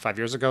was born 5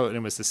 years ago, and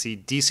it was to see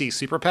DC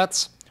Super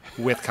Pets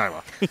with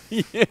Kyla.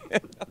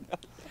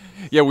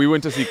 Yeah, we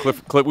went to see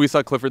we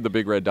saw Clifford the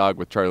Big Red Dog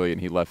with Charlie, and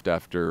he left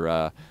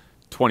after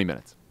 20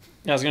 minutes.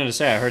 Yeah, I was going to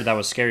say, I heard that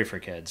was scary for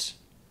kids.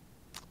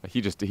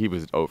 He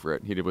was over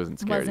it. He wasn't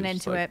scared. Wasn't He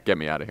was into it. Get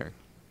me out of here,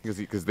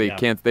 because they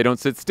don't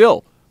sit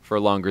still for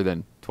longer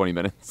than 20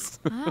 minutes.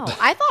 Oh,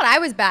 I thought I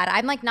was bad.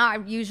 I'm like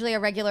not usually a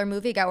regular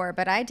moviegoer,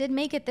 but I did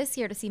make it this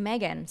year to see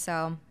Megan,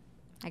 so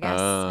I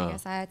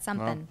guess I had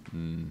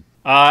something.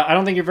 I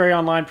don't think you're very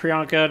online,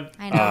 Priyanka.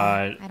 I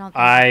know.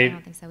 I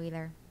don't think so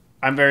either.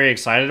 I'm very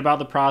excited about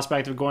the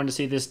prospect of going to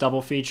see this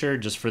double feature,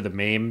 just for the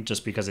meme,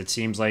 just because it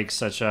seems like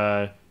such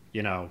a,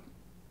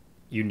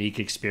 unique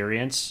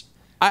experience.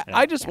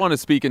 I just want to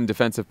speak in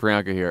defense of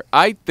Priyanka here.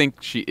 I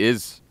think she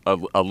is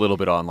a little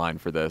bit online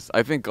for this.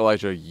 I think,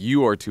 Elijah,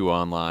 you are too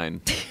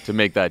online to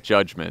make that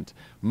judgment.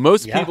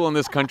 Most people in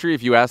this country,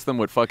 if you ask them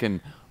what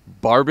fucking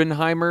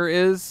Barbenheimer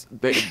is,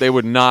 they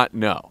would not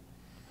know.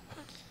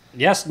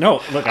 Yes,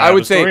 no. Look, I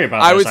would say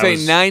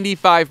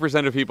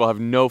 95% of people have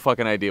no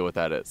fucking idea what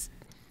that is.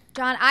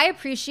 John, I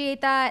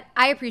appreciate that.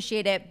 I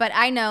appreciate it, but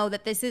I know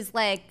that this is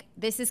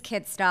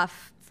kid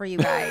stuff for you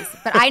guys.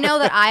 But I know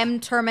that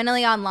I'm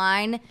terminally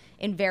online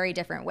in very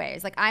different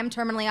ways. Like, I'm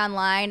terminally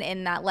online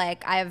in that,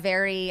 like, I have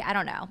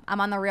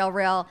I'm on the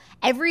Real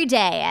every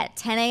day at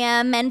 10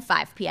 a.m. and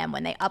 5 p.m.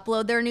 when they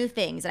upload their new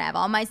things, and I have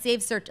all my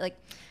saved search. Like,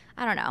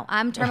 I don't know.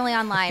 I'm terminally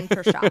online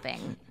for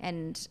shopping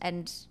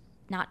and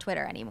not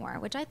Twitter anymore,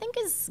 which I think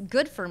is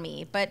good for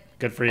me, but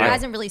good for you. It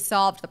hasn't really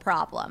solved the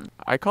problem.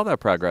 I call that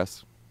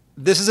progress.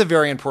 This is a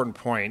very important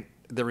point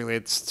that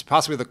relates to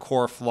possibly the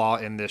core flaw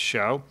in this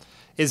show,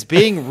 is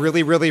being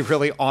really, really,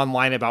 really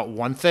online about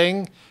one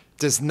thing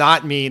does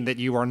not mean that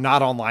you are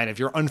not online if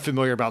you're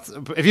unfamiliar about.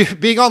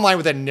 Being online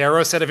with a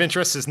narrow set of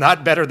interests is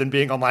not better than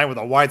being online with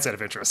a wide set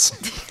of interests.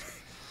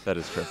 That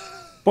is true.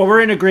 But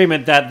we're in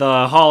agreement that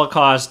the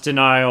Holocaust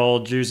denial,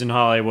 Jews in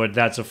Hollywood,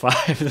 that's a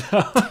 5,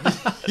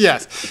 though.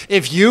 Yes.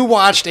 If you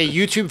watched a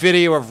YouTube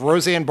video of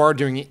Roseanne Barr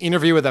doing an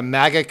interview with a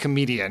MAGA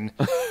comedian,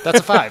 that's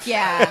a 5.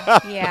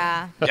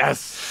 Yeah.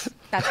 Yes.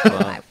 That's a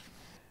 5.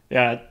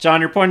 Yeah,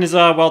 John, your point is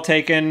well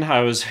taken. I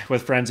was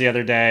with friends the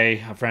other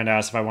day. A friend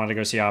asked if I wanted to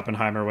go see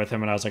Oppenheimer with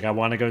him, and I was like, I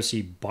want to go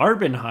see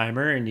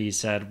Barbenheimer. And he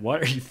said,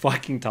 what are you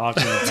fucking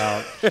talking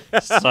about?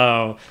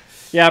 So,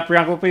 yeah,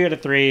 Priyanka, we'll put you at a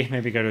 3.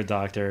 Maybe go to a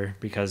doctor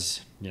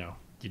because,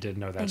 you did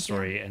know that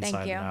story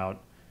inside and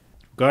out.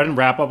 Go ahead and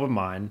wrap up with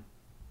mine.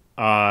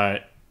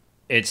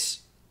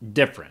 It's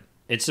different.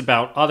 It's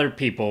about other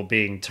people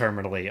being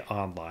terminally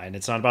online.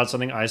 It's not about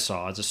something I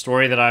saw. It's a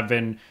story that I've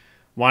been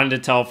wanted to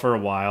tell for a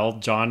while.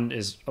 John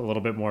is a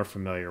little bit more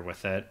familiar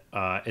with it.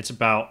 It's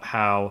about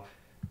how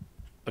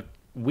a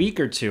week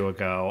or two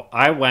ago,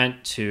 I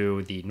went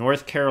to the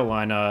North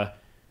Carolina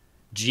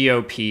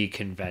GOP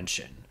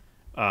convention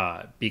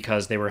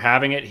because they were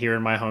having it here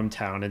in my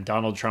hometown, and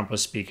Donald Trump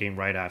was speaking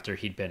right after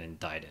he'd been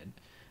indicted.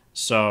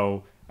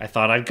 So I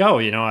thought I'd go.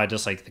 I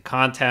just like the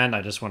content.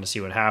 I just want to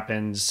see what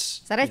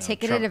happens. Is that a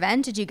ticketed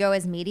event? Did you go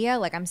as media?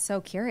 Like, I'm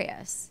so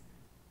curious.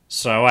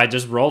 So I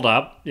just rolled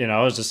up,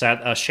 I was just at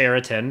a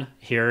Sheraton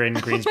here in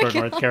Greensburg,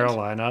 North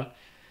Carolina.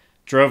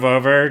 Drove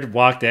over,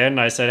 walked in,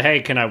 I said,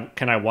 "Hey, can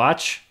I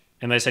watch?"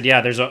 And they said,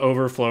 "Yeah, there's an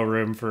overflow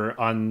room for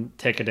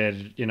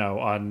unticketed,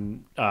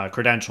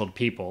 credentialed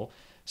people."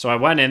 So I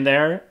went in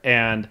there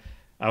and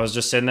I was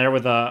just sitting there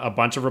with a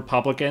bunch of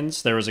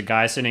Republicans. There was a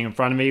guy sitting in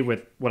front of me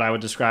with what I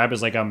would describe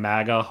as like a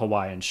MAGA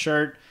Hawaiian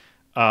shirt.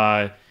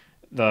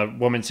 The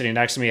woman sitting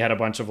next to me had a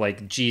bunch of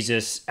like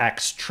Jesus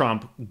X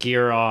Trump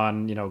gear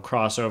on,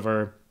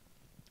 crossover.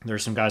 There were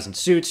some guys in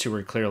suits who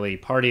were clearly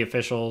party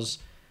officials.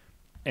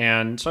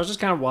 And so I was just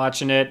kind of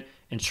watching it.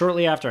 And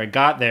shortly after I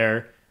got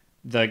there,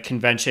 the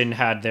convention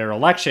had their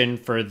election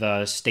for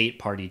the state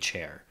party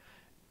chair.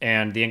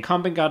 And the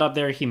incumbent got up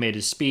there. He made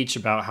his speech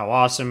about how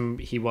awesome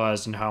he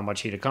was and how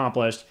much he'd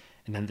accomplished.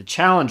 And then the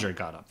challenger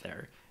got up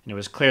there. And it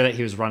was clear that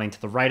he was running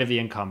to the right of the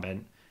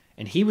incumbent.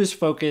 And he was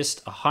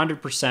focused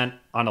 100%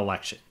 on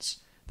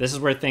elections. This is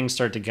where things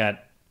start to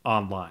get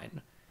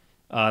online.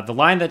 The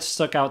line that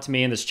stuck out to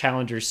me in this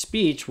challenger's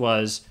speech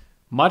was,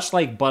 much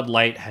like Bud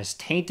Light has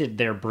tainted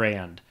their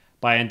brand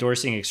by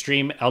endorsing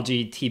extreme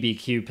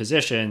LGBTQ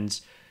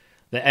positions,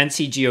 the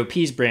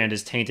NCGOP's brand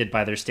is tainted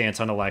by their stance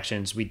on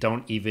elections. We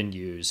don't even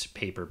use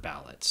paper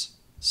ballots.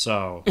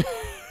 So,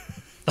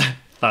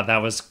 thought that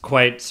was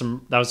quite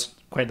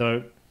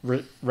the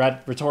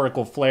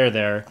rhetorical flair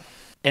there.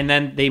 And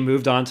then they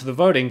moved on to the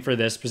voting for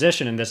this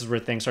position, and this is where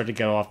things started to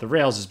go off the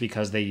rails, is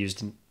because they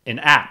used an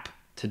app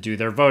to do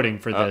their voting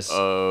for this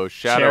shadow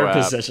chair app.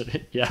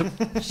 position. Yeah,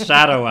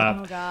 shadow app.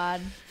 Oh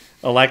God.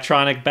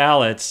 Electronic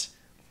ballots,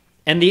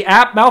 and the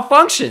app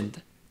malfunctioned.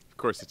 Of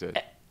course it did.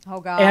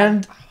 Oh God.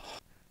 And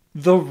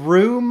the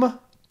room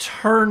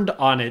turned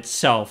on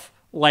itself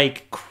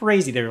like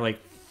crazy. They were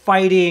like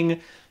fighting.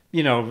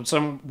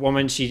 Some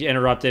woman, she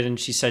interrupted and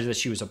she said that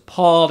she was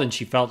appalled and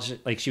she felt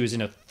like she was in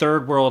a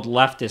third world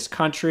leftist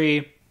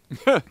country.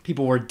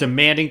 People were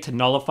demanding to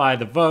nullify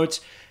the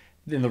votes.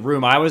 In the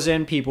room I was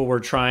in, people were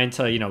trying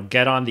to,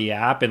 get on the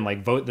app and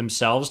like vote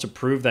themselves to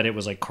prove that it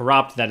was like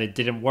corrupt, that it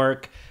didn't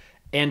work.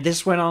 And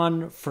this went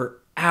on for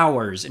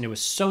hours and it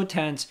was so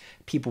tense.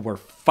 People were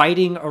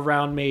fighting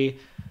around me.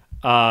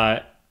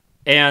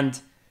 And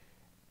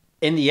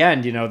in the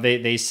end,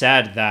 they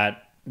said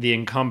that the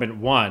incumbent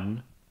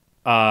won.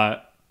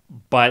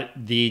 But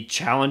the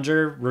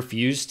challenger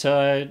refused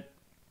to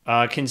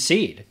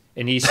concede.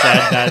 And he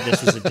said that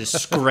this was a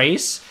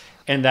disgrace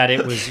and that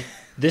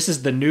this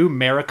is the new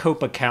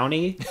Maricopa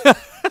County.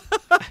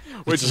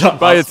 Which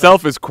by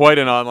itself is quite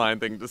an online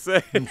thing to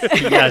say.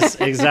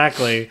 Yes,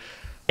 exactly.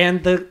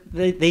 And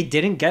they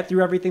didn't get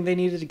through everything they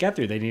needed to get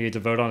through. They needed to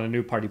vote on a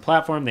new party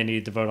platform. They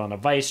needed to vote on a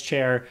vice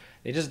chair.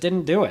 They just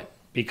didn't do it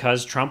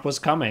because Trump was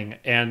coming.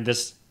 And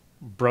this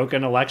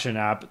broken election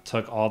app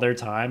took all their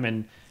time,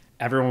 and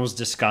everyone was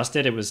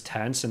disgusted. It was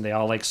tense, and they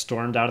all like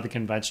stormed out of the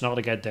convention hall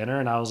to get dinner.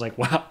 And I was like,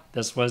 wow,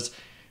 this was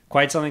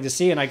quite something to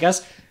see. And I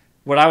guess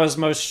what I was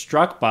most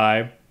struck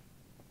by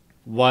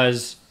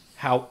was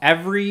how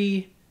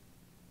every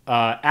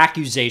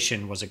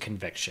accusation was a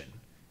conviction,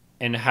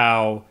 and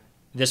how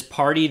this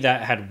party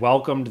that had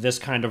welcomed this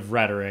kind of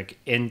rhetoric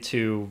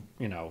into,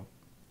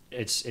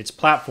 its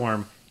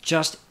platform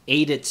just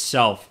ate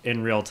itself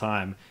in real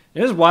time.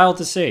 It was wild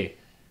to see.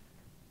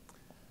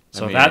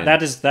 So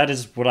that is my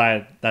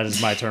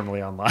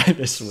terminally online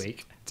this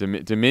week.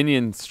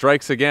 Dominion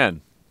strikes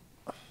again.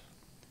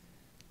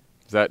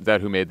 Is that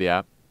who made the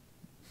app?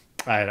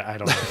 I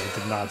don't know. It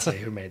did not say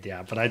who made the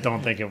app, but I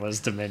don't think it was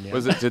Dominion.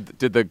 Was it?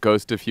 Did the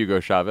ghost of Hugo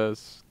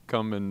Chavez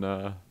come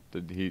and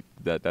did he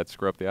that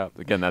screw up the app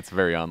again? That's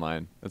very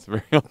online. That's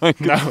very online.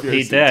 No,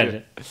 he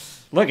did. Too.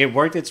 Look, it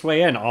worked its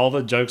way in. All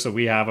the jokes that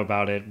we have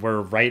about it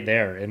were right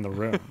there in the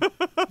room.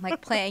 Like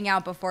playing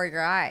out before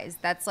your eyes.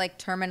 That's like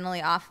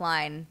terminally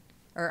offline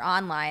or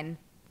online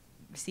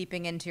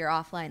seeping into your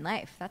offline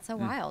life. That's so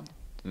wild.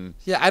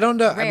 Yeah, I don't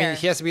know. Rare. I mean,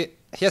 he has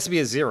to be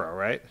a zero,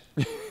 right?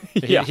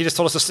 Yeah. He just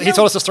told us. He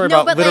told us a story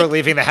about literally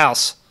leaving the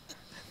house.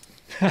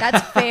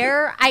 That's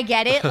fair. I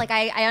get it. Like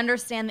I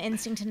understand the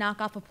instinct to knock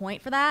off a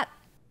point for that.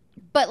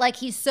 But like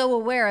he's so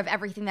aware of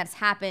everything that's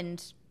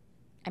happened,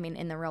 I mean,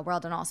 in the real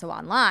world and also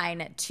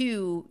online,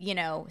 to,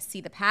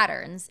 see the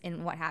patterns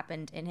in what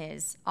happened in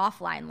his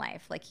offline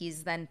life. Like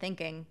he's then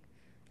thinking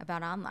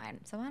about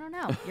online. So I don't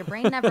know. Your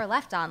brain never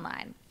left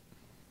online.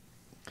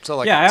 So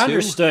like I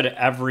understood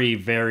every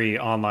very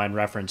online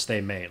reference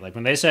they made. Like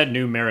when they said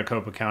New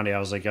Maricopa County, I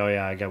was like, oh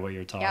yeah, I get what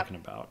you're talking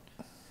about.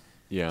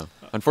 Yeah.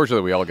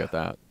 Unfortunately, we all get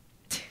that.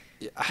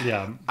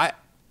 Yeah.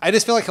 I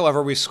just feel like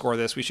however we score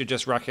this, we should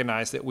just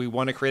recognize that we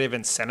want a creative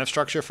incentive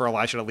structure for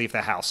Elijah to leave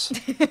the house.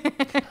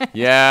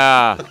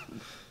 Yeah.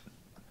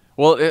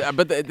 Well,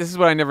 but this is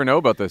what I never know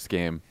about this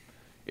game.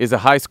 Is a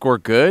high score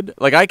good?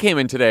 Like I came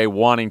in today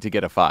wanting to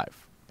get a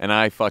 5, and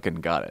I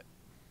fucking got it.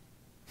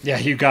 Yeah,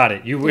 you got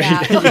it. You won.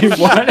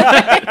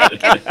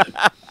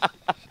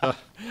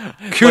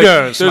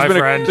 Kudos, my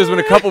friend. There's been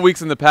a couple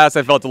weeks in the past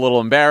I felt a little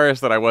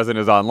embarrassed that I wasn't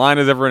as online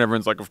as everyone.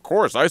 Everyone's like, of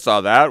course, I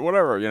saw that,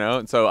 whatever,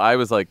 And so I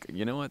was like,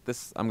 you know what?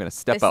 I'm going to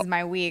step up. This is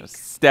my week.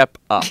 Step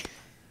up.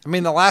 I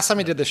mean, the last time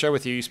I did the show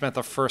with you, you spent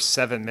the first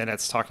 7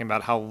 minutes talking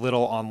about how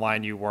little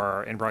online you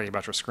were and bragging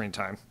about your screen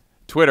time.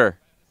 Twitter,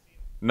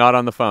 not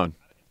on the phone.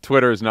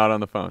 Twitter is not on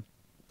the phone.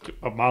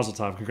 Mazel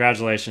tov.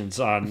 Congratulations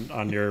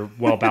on your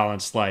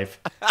well-balanced life.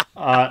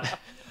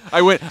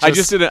 I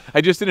just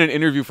did an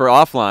interview for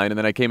offline, and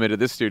then I came into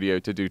this studio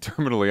to do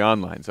terminally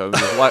online. So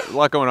there's a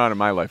lot going on in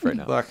my life right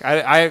now. Look,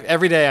 I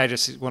every day I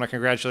just want to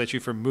congratulate you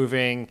for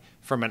moving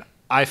from an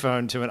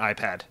iPhone to an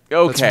iPad.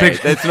 Okay,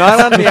 it's not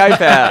on the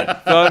iPad.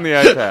 It's not on the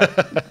iPad.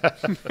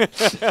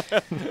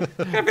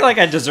 I feel like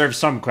I deserve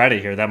some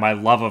credit here that my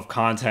love of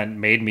content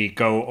made me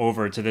go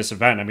over to this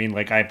event. I mean,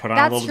 like I put on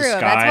a little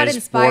disguise. That's what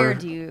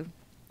inspired you.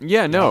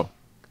 Yeah, no.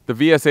 The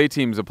VSA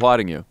team's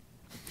applauding you.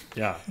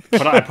 Yeah,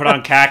 I put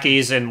on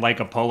khakis and like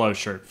a polo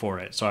shirt for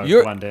it, so I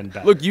would blend in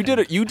better. Look, you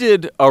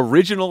did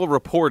original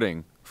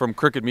reporting from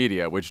Crooked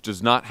Media, which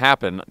does not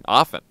happen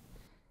often.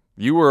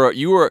 You were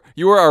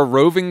a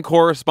roving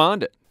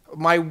correspondent.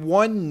 My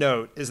one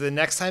note is the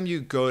next time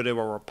you go to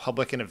a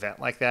Republican event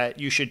like that,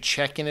 you should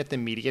check in at the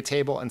media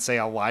table and say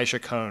Elijah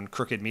Cohn,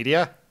 Crooked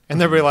Media, and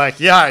they'll be like,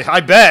 "Yeah, I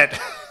bet."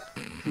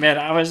 Man,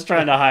 I was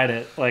trying to hide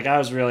it. Like I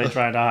was really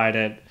trying to hide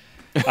it.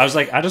 I was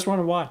like, I just want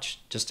to watch.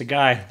 Just a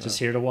guy, just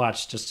here to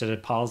watch, just a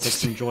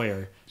politics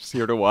enjoyer. Just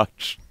here to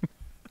watch.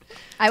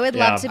 I would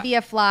love to be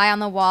a fly on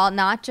the wall,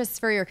 not just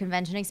for your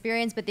convention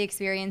experience, but the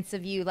experience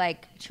of you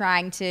like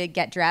trying to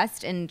get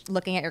dressed and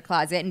looking at your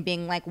closet and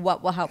being like,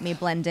 what will help me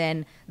blend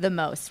in the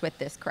most with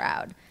this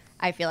crowd?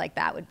 I feel like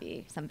that would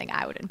be something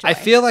I would enjoy. I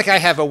feel like I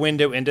have a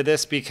window into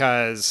this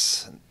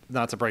because,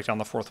 not to break down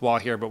the fourth wall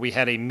here, but we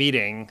had a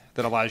meeting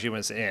that Elijah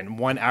was in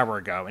 1 hour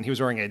ago, and he was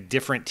wearing a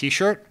different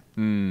T-shirt.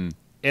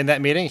 In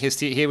that meeting,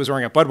 he was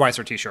wearing a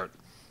Budweiser T-shirt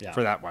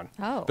for that one.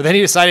 Oh. But then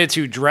he decided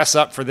to dress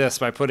up for this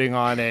by putting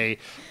on a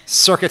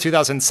circa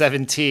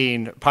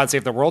 2017 Pod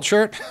Save the World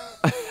shirt.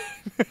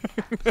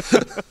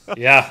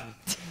 Yeah.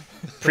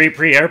 Pre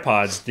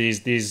AirPods.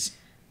 These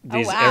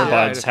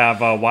AirPods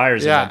have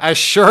wires in them. A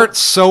shirt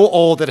so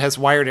old it has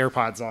wired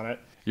AirPods on it.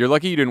 You're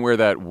lucky you didn't wear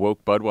that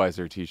woke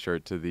Budweiser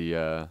T-shirt to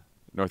the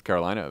North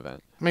Carolina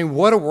event. I mean,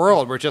 what a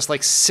world where just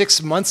like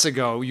 6 months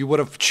ago you would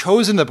have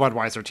chosen the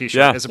Budweiser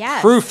T-shirt as a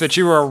proof that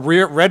you were a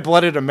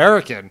red-blooded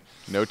American.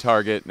 No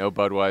Target, no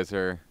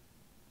Budweiser.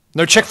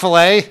 No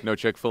Chick-fil-A. No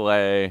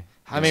Chick-fil-A.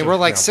 I mean, we're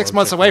like 6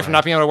 months away from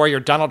not being able to wear your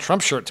Donald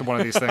Trump shirt to one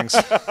of these things.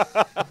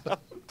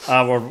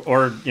 Or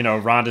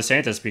Ron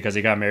DeSantis because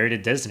he got married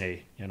at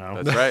Disney.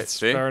 That's right.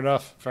 See? Fair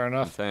enough.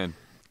 Insane.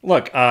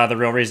 Look, the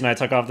real reason I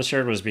took off the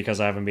shirt was because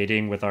I have a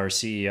meeting with our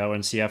CEO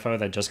and CFO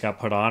that just got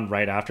put on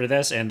right after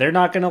this, and they're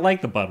not going to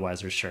like the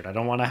Budweiser shirt. I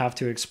don't want to have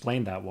to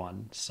explain that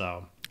one.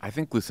 So I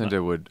think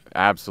Lucinda would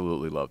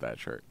absolutely love that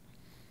shirt.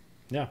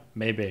 Yeah,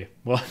 maybe.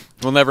 Well,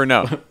 we'll never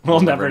know. We'll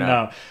never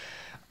know.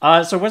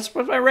 So what's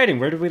my rating?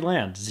 Where did we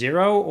land?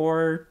 0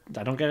 or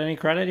I don't get any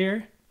credit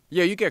here?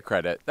 Yeah, you get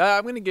credit.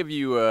 I'm going to give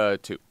you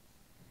 2.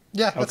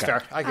 Yeah, that's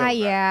fair. I go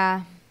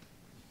yeah.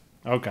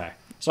 Okay.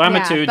 So I'm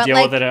a 2.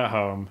 Deal with it at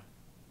home.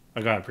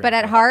 Oh, go ahead, but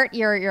at heart,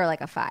 you're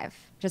like a 5.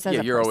 Just as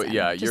a you're person.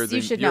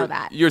 You should know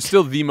that. You're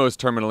still the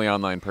most terminally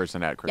online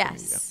person at Crooked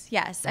Media.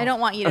 Yes. I don't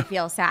want you to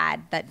feel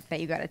sad that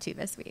you got a 2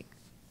 this week.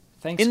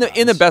 Thanks. In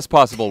the best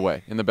possible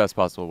way.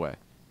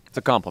 It's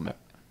a compliment.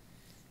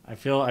 I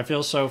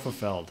feel so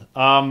fulfilled.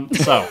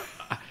 So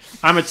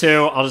I'm a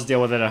 2. I'll just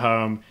deal with it at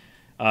home.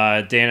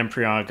 Dan and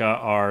Priyanka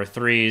are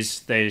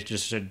 3s. They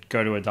just should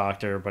go to a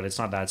doctor, but it's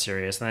not that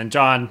serious. And then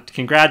John,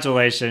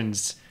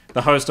 congratulations.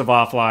 The host of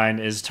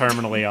Offline is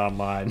terminally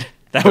online.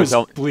 That was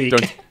bleak.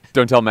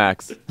 Don't tell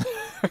Max.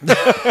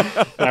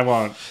 I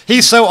won't.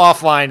 He's so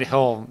offline,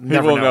 he'll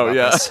never know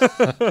about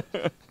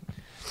this.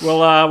 We'll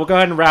go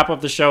ahead and wrap up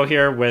the show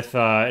here with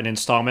an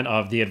installment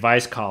of the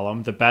Advice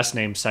Column, the best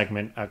named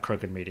segment at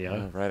Crooked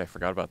Media. Oh, right, I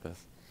forgot about this.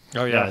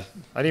 Oh, yeah.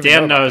 I didn't Dan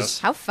even know about knows. this.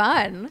 How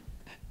fun.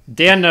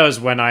 Dan knows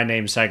when I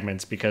name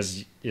segments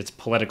because it's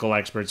political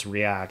experts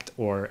react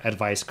or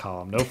advice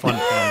column. No fun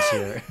puns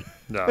here.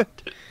 No,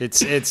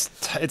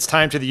 it's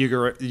time to the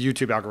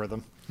YouTube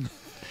algorithm.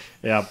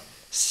 Yeah.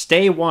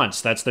 Stay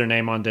Once, that's their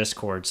name on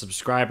Discord.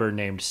 Subscriber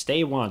named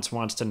Stay Once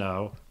wants to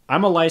know,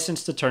 I'm a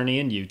licensed attorney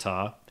in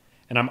Utah,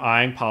 and I'm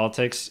eyeing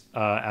politics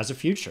as a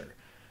future.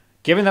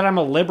 Given that I'm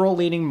a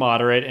liberal-leaning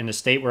moderate in a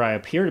state where I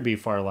appear to be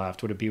far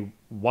left, would it be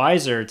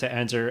wiser to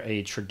enter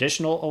a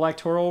traditional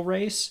electoral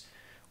race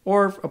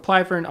or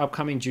apply for an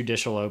upcoming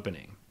judicial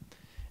opening?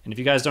 And if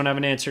you guys don't have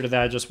an answer to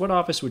that, just what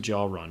office would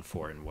y'all run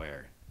for and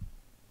where?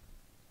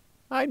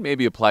 I'd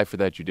maybe apply for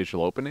that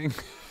judicial opening.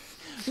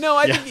 No,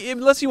 I think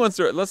unless they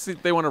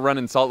want to run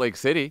in Salt Lake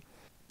City.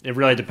 It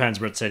really depends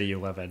what city you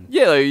live in.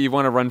 Yeah, like you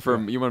want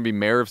to be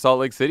mayor of Salt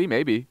Lake City,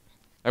 maybe.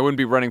 I wouldn't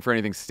be running for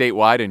anything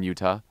statewide in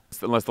Utah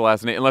unless the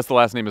last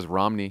name is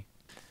Romney.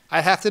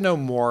 I'd have to know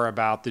more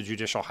about the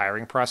judicial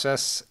hiring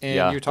process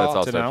in Utah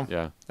that's to know.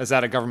 Yeah. Is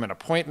that a government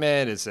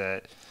appointment? Is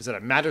it a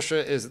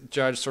magistrate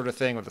judge sort of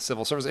thing with the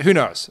civil service? Who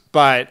knows?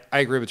 But I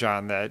agree with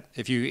John that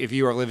if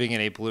you are living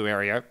in a blue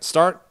area,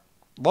 start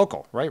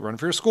local, right? Run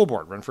for your school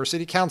board, run for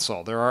city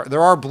council. There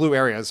are blue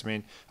areas. I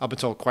mean, up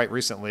until quite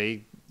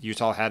recently,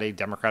 Utah had a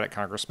Democratic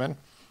congressman.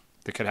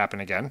 that could happen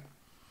again.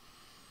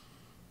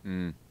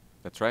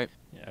 That's right.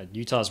 Yeah,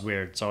 Utah's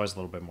weird. It's always a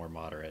little bit more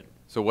moderate.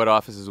 So what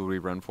offices would we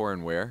run for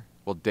and where?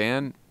 Well,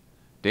 Dan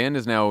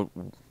is now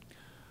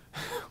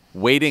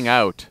waiting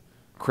out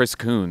Chris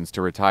Coons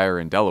to retire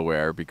in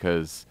Delaware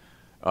because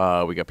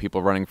we got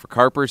people running for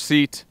Carper's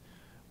seat,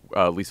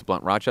 Lisa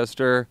Blunt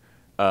Rochester.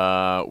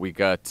 We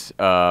got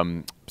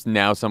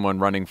now someone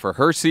running for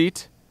her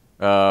seat,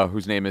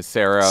 whose name is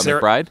Sarah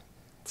McBride.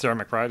 Sarah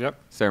McBride, yep.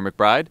 Sarah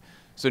McBride.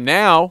 So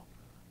now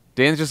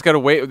Dan's just got to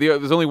wait.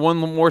 There's only one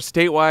more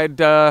statewide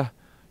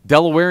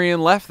Delawarean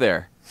left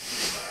there,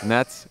 and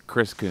that's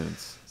Chris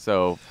Coons.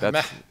 So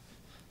that's.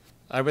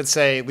 I would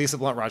say Lisa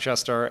Blunt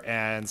Rochester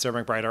and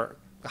Sarah McBride are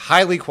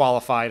highly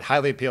qualified,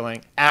 highly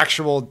appealing,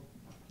 actual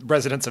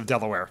residents of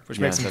Delaware, which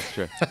makes them. That's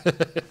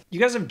true. You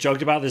guys have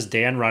joked about this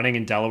Dan running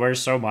in Delaware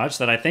so much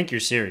that I think you're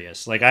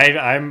serious. Like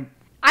I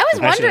was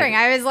wondering.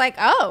 I was like,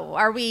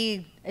 oh,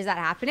 is that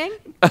happening?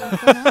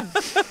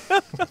 What's going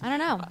on? I don't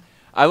know.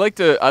 I like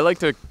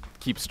to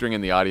keep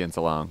stringing the audience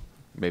along.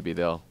 Maybe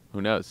they'll.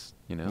 Who knows?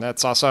 You know. And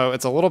that's also,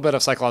 it's a little bit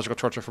of psychological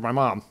torture for my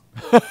mom,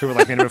 who would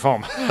like me to move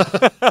home.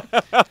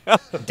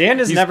 Dan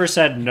has never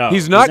said no.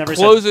 He's not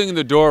closing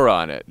the door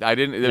on it.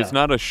 There's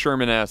not a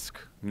Sherman-esque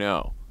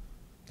no.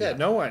 Yeah,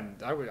 no one.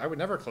 I would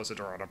never close the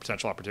door on a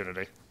potential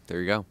opportunity.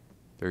 There you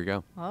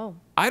go. Oh.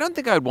 I don't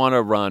think I'd want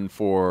to run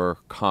for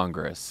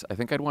Congress. I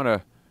think I'd want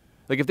to,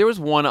 like, if there was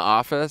one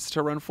office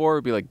to run for,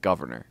 it'd be like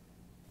governor.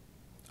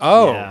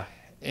 Oh, Yeah.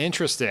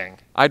 interesting.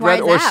 I'd Why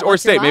rather is that? or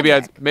What's your state.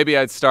 logic? Maybe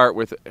I'd start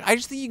with. I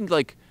just think you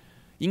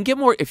can get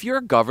more. If you're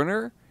a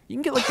governor,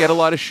 you can get a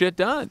lot of shit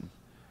done.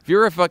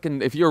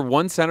 If you're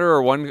one senator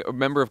or one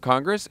member of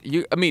Congress,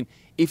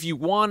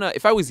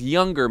 if I was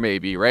younger,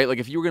 maybe, right? Like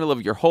if you were going to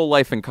live your whole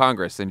life in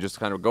Congress and just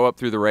kind of go up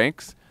through the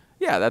ranks,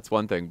 yeah, that's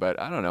one thing. But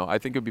I don't know. I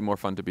think it'd be more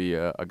fun to be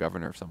a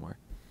governor somewhere.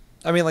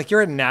 I mean, like,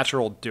 you're a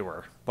natural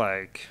doer,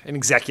 like an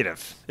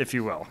executive, if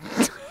you will.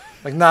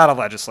 Like, not a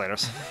legislator.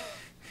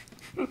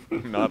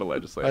 Not a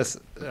legislator.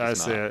 I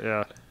see it,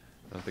 yeah.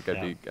 I don't think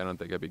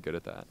I'd be good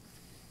at that.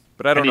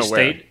 But I don't know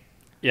state? where.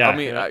 Yeah. I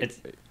mean,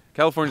 it's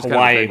California's Hawaii.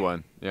 kind of a big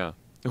one. Yeah.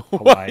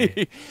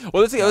 Hawaii.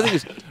 Well, that's the other thing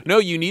is, no,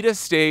 you need a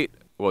state.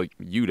 Well,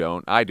 you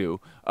don't. I do.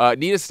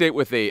 Need a state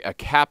with a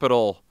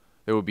capital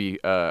that would be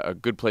a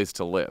good place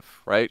to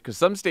live, right? Because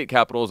some state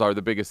capitals are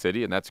the biggest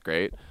city, and that's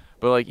great.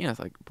 But it's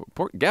like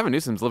Gavin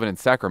Newsom's living in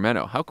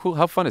Sacramento. How cool?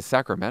 How fun is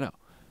Sacramento?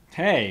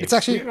 Hey, It's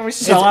actually- we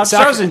sell out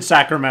shows in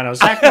Sacramento.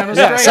 Sacramento's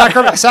Yeah,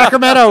 great.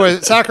 Sacramento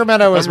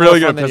is I'm more really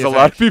fun gonna than piss you a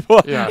lot of think. people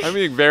off. Yeah. I'm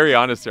being very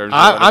honest here.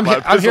 I'm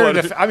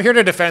here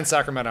to defend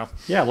Sacramento.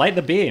 Yeah, light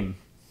the beam.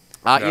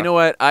 You know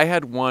what? I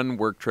had one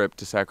work trip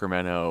to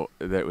Sacramento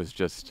that was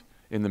just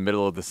in the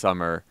middle of the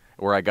summer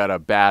where I got a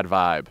bad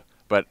vibe.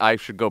 But I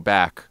should go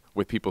back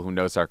with people who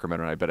know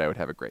Sacramento, and I bet I would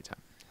have a great time.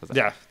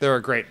 Yeah, there are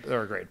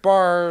great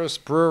bars,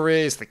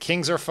 breweries. The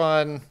Kings are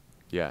fun.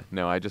 Yeah.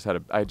 No, I just had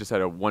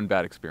a one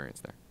bad experience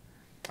there.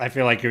 I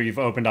feel like you've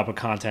opened up a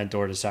content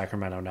door to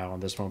Sacramento now,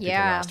 and this won't be the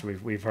Yeah. last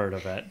we've heard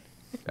of it.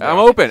 I'm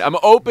open. I'm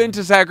open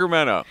to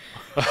Sacramento.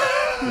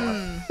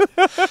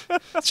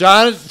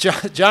 Jon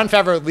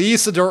Favreau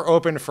leaves the door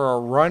open for a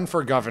run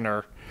for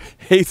governor.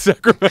 Hate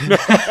Sacramento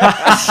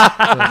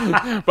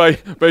by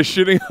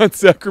shitting on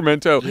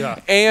Sacramento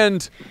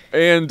and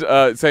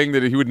saying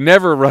that he would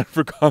never run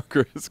for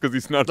Congress because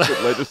he's not a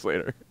good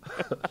legislator.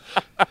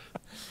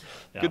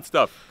 Good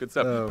stuff.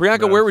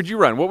 Priyanka, man. where would you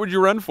run? What would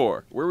you run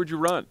for? Where would you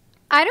run?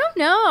 I don't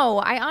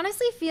know. I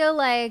honestly feel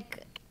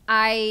like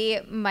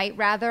I might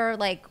rather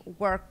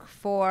work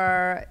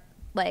for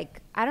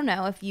I don't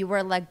know, if you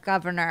were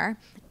governor,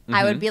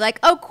 I would be like,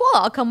 oh cool,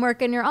 I'll come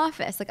work in your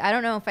office. I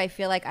don't know if I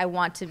feel like I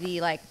want to be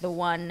the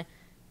one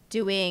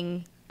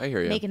doing I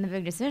hear you. making the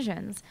big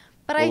decisions.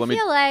 But Well, I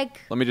feel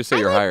like let me just say I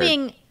you're like hired.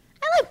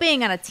 I like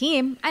being on a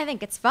team. I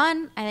think it's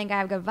fun. I think I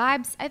have good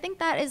vibes. I think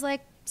that is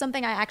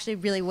something I actually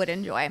really would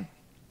enjoy.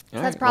 So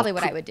All that's right. probably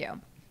Well, what I would do.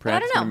 But I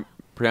don't know.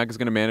 Priyanka's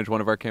going to manage one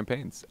of our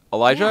campaigns.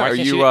 Elijah, Why are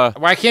can't you?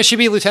 Why can't she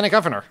be lieutenant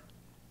governor?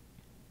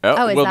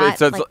 Oh, is well, that, it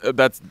says, what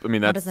that's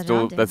does the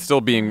job do? that's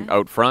still being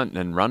out front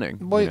and running.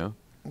 Well, you know?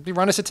 You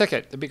run us a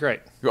ticket. It'd be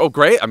great. Oh,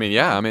 great! I mean,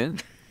 yeah, I'm in.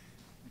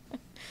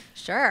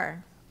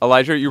 Sure.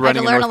 Elijah, are you I have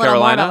to running in learn a North little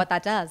more about Carolina? what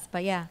that does.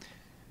 But yeah.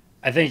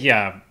 I think,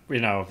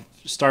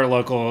 start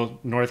local,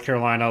 North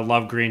Carolina,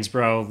 love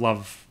Greensboro,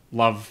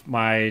 love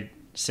my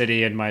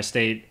city and my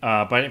state.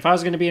 But if I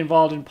was going to be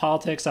involved in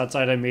politics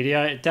outside of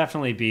media, it'd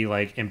definitely be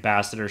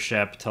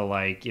ambassadorship to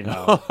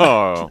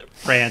Oh,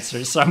 France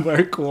or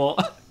somewhere cool.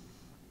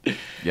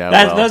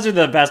 yeah. Those are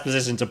the best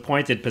positions,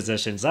 appointed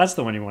positions. That's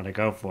the one you want to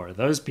go for.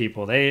 Those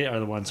people, they are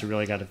the ones who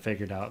really got it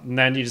figured out. And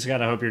then you just got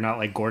to hope you're not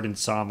like Gordon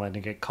Sondland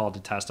and get called to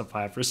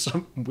testify for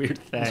some weird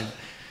thing.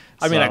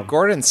 I mean, a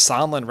Gordon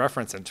Sondland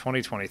reference in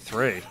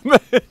 2023.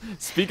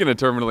 Speaking of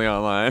terminally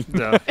online,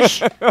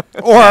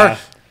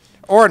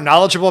 Or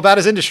knowledgeable about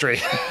his industry.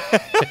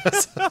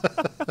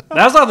 That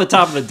was off the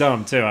top of the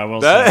dome, too, I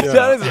will say.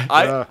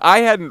 I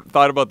hadn't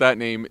thought about that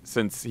name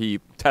since he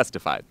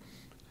testified.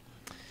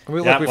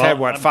 We've Yeah, had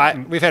well, what,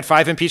 5? We've had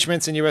 5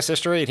 impeachments in U.S.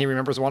 history, and he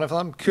remembers one of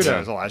them.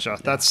 Kudos, Elijah.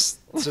 That's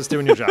just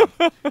doing your job.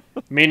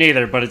 Me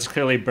neither, but it's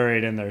clearly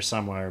buried in there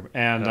somewhere.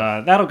 And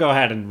that'll go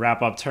ahead and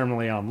wrap up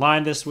Terminally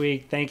Online this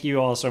week. Thank you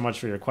all so much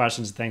for your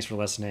questions. Thanks for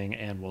listening,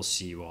 and we'll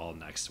see you all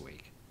next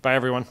week. Bye,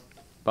 everyone.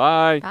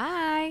 Bye.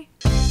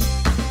 Bye.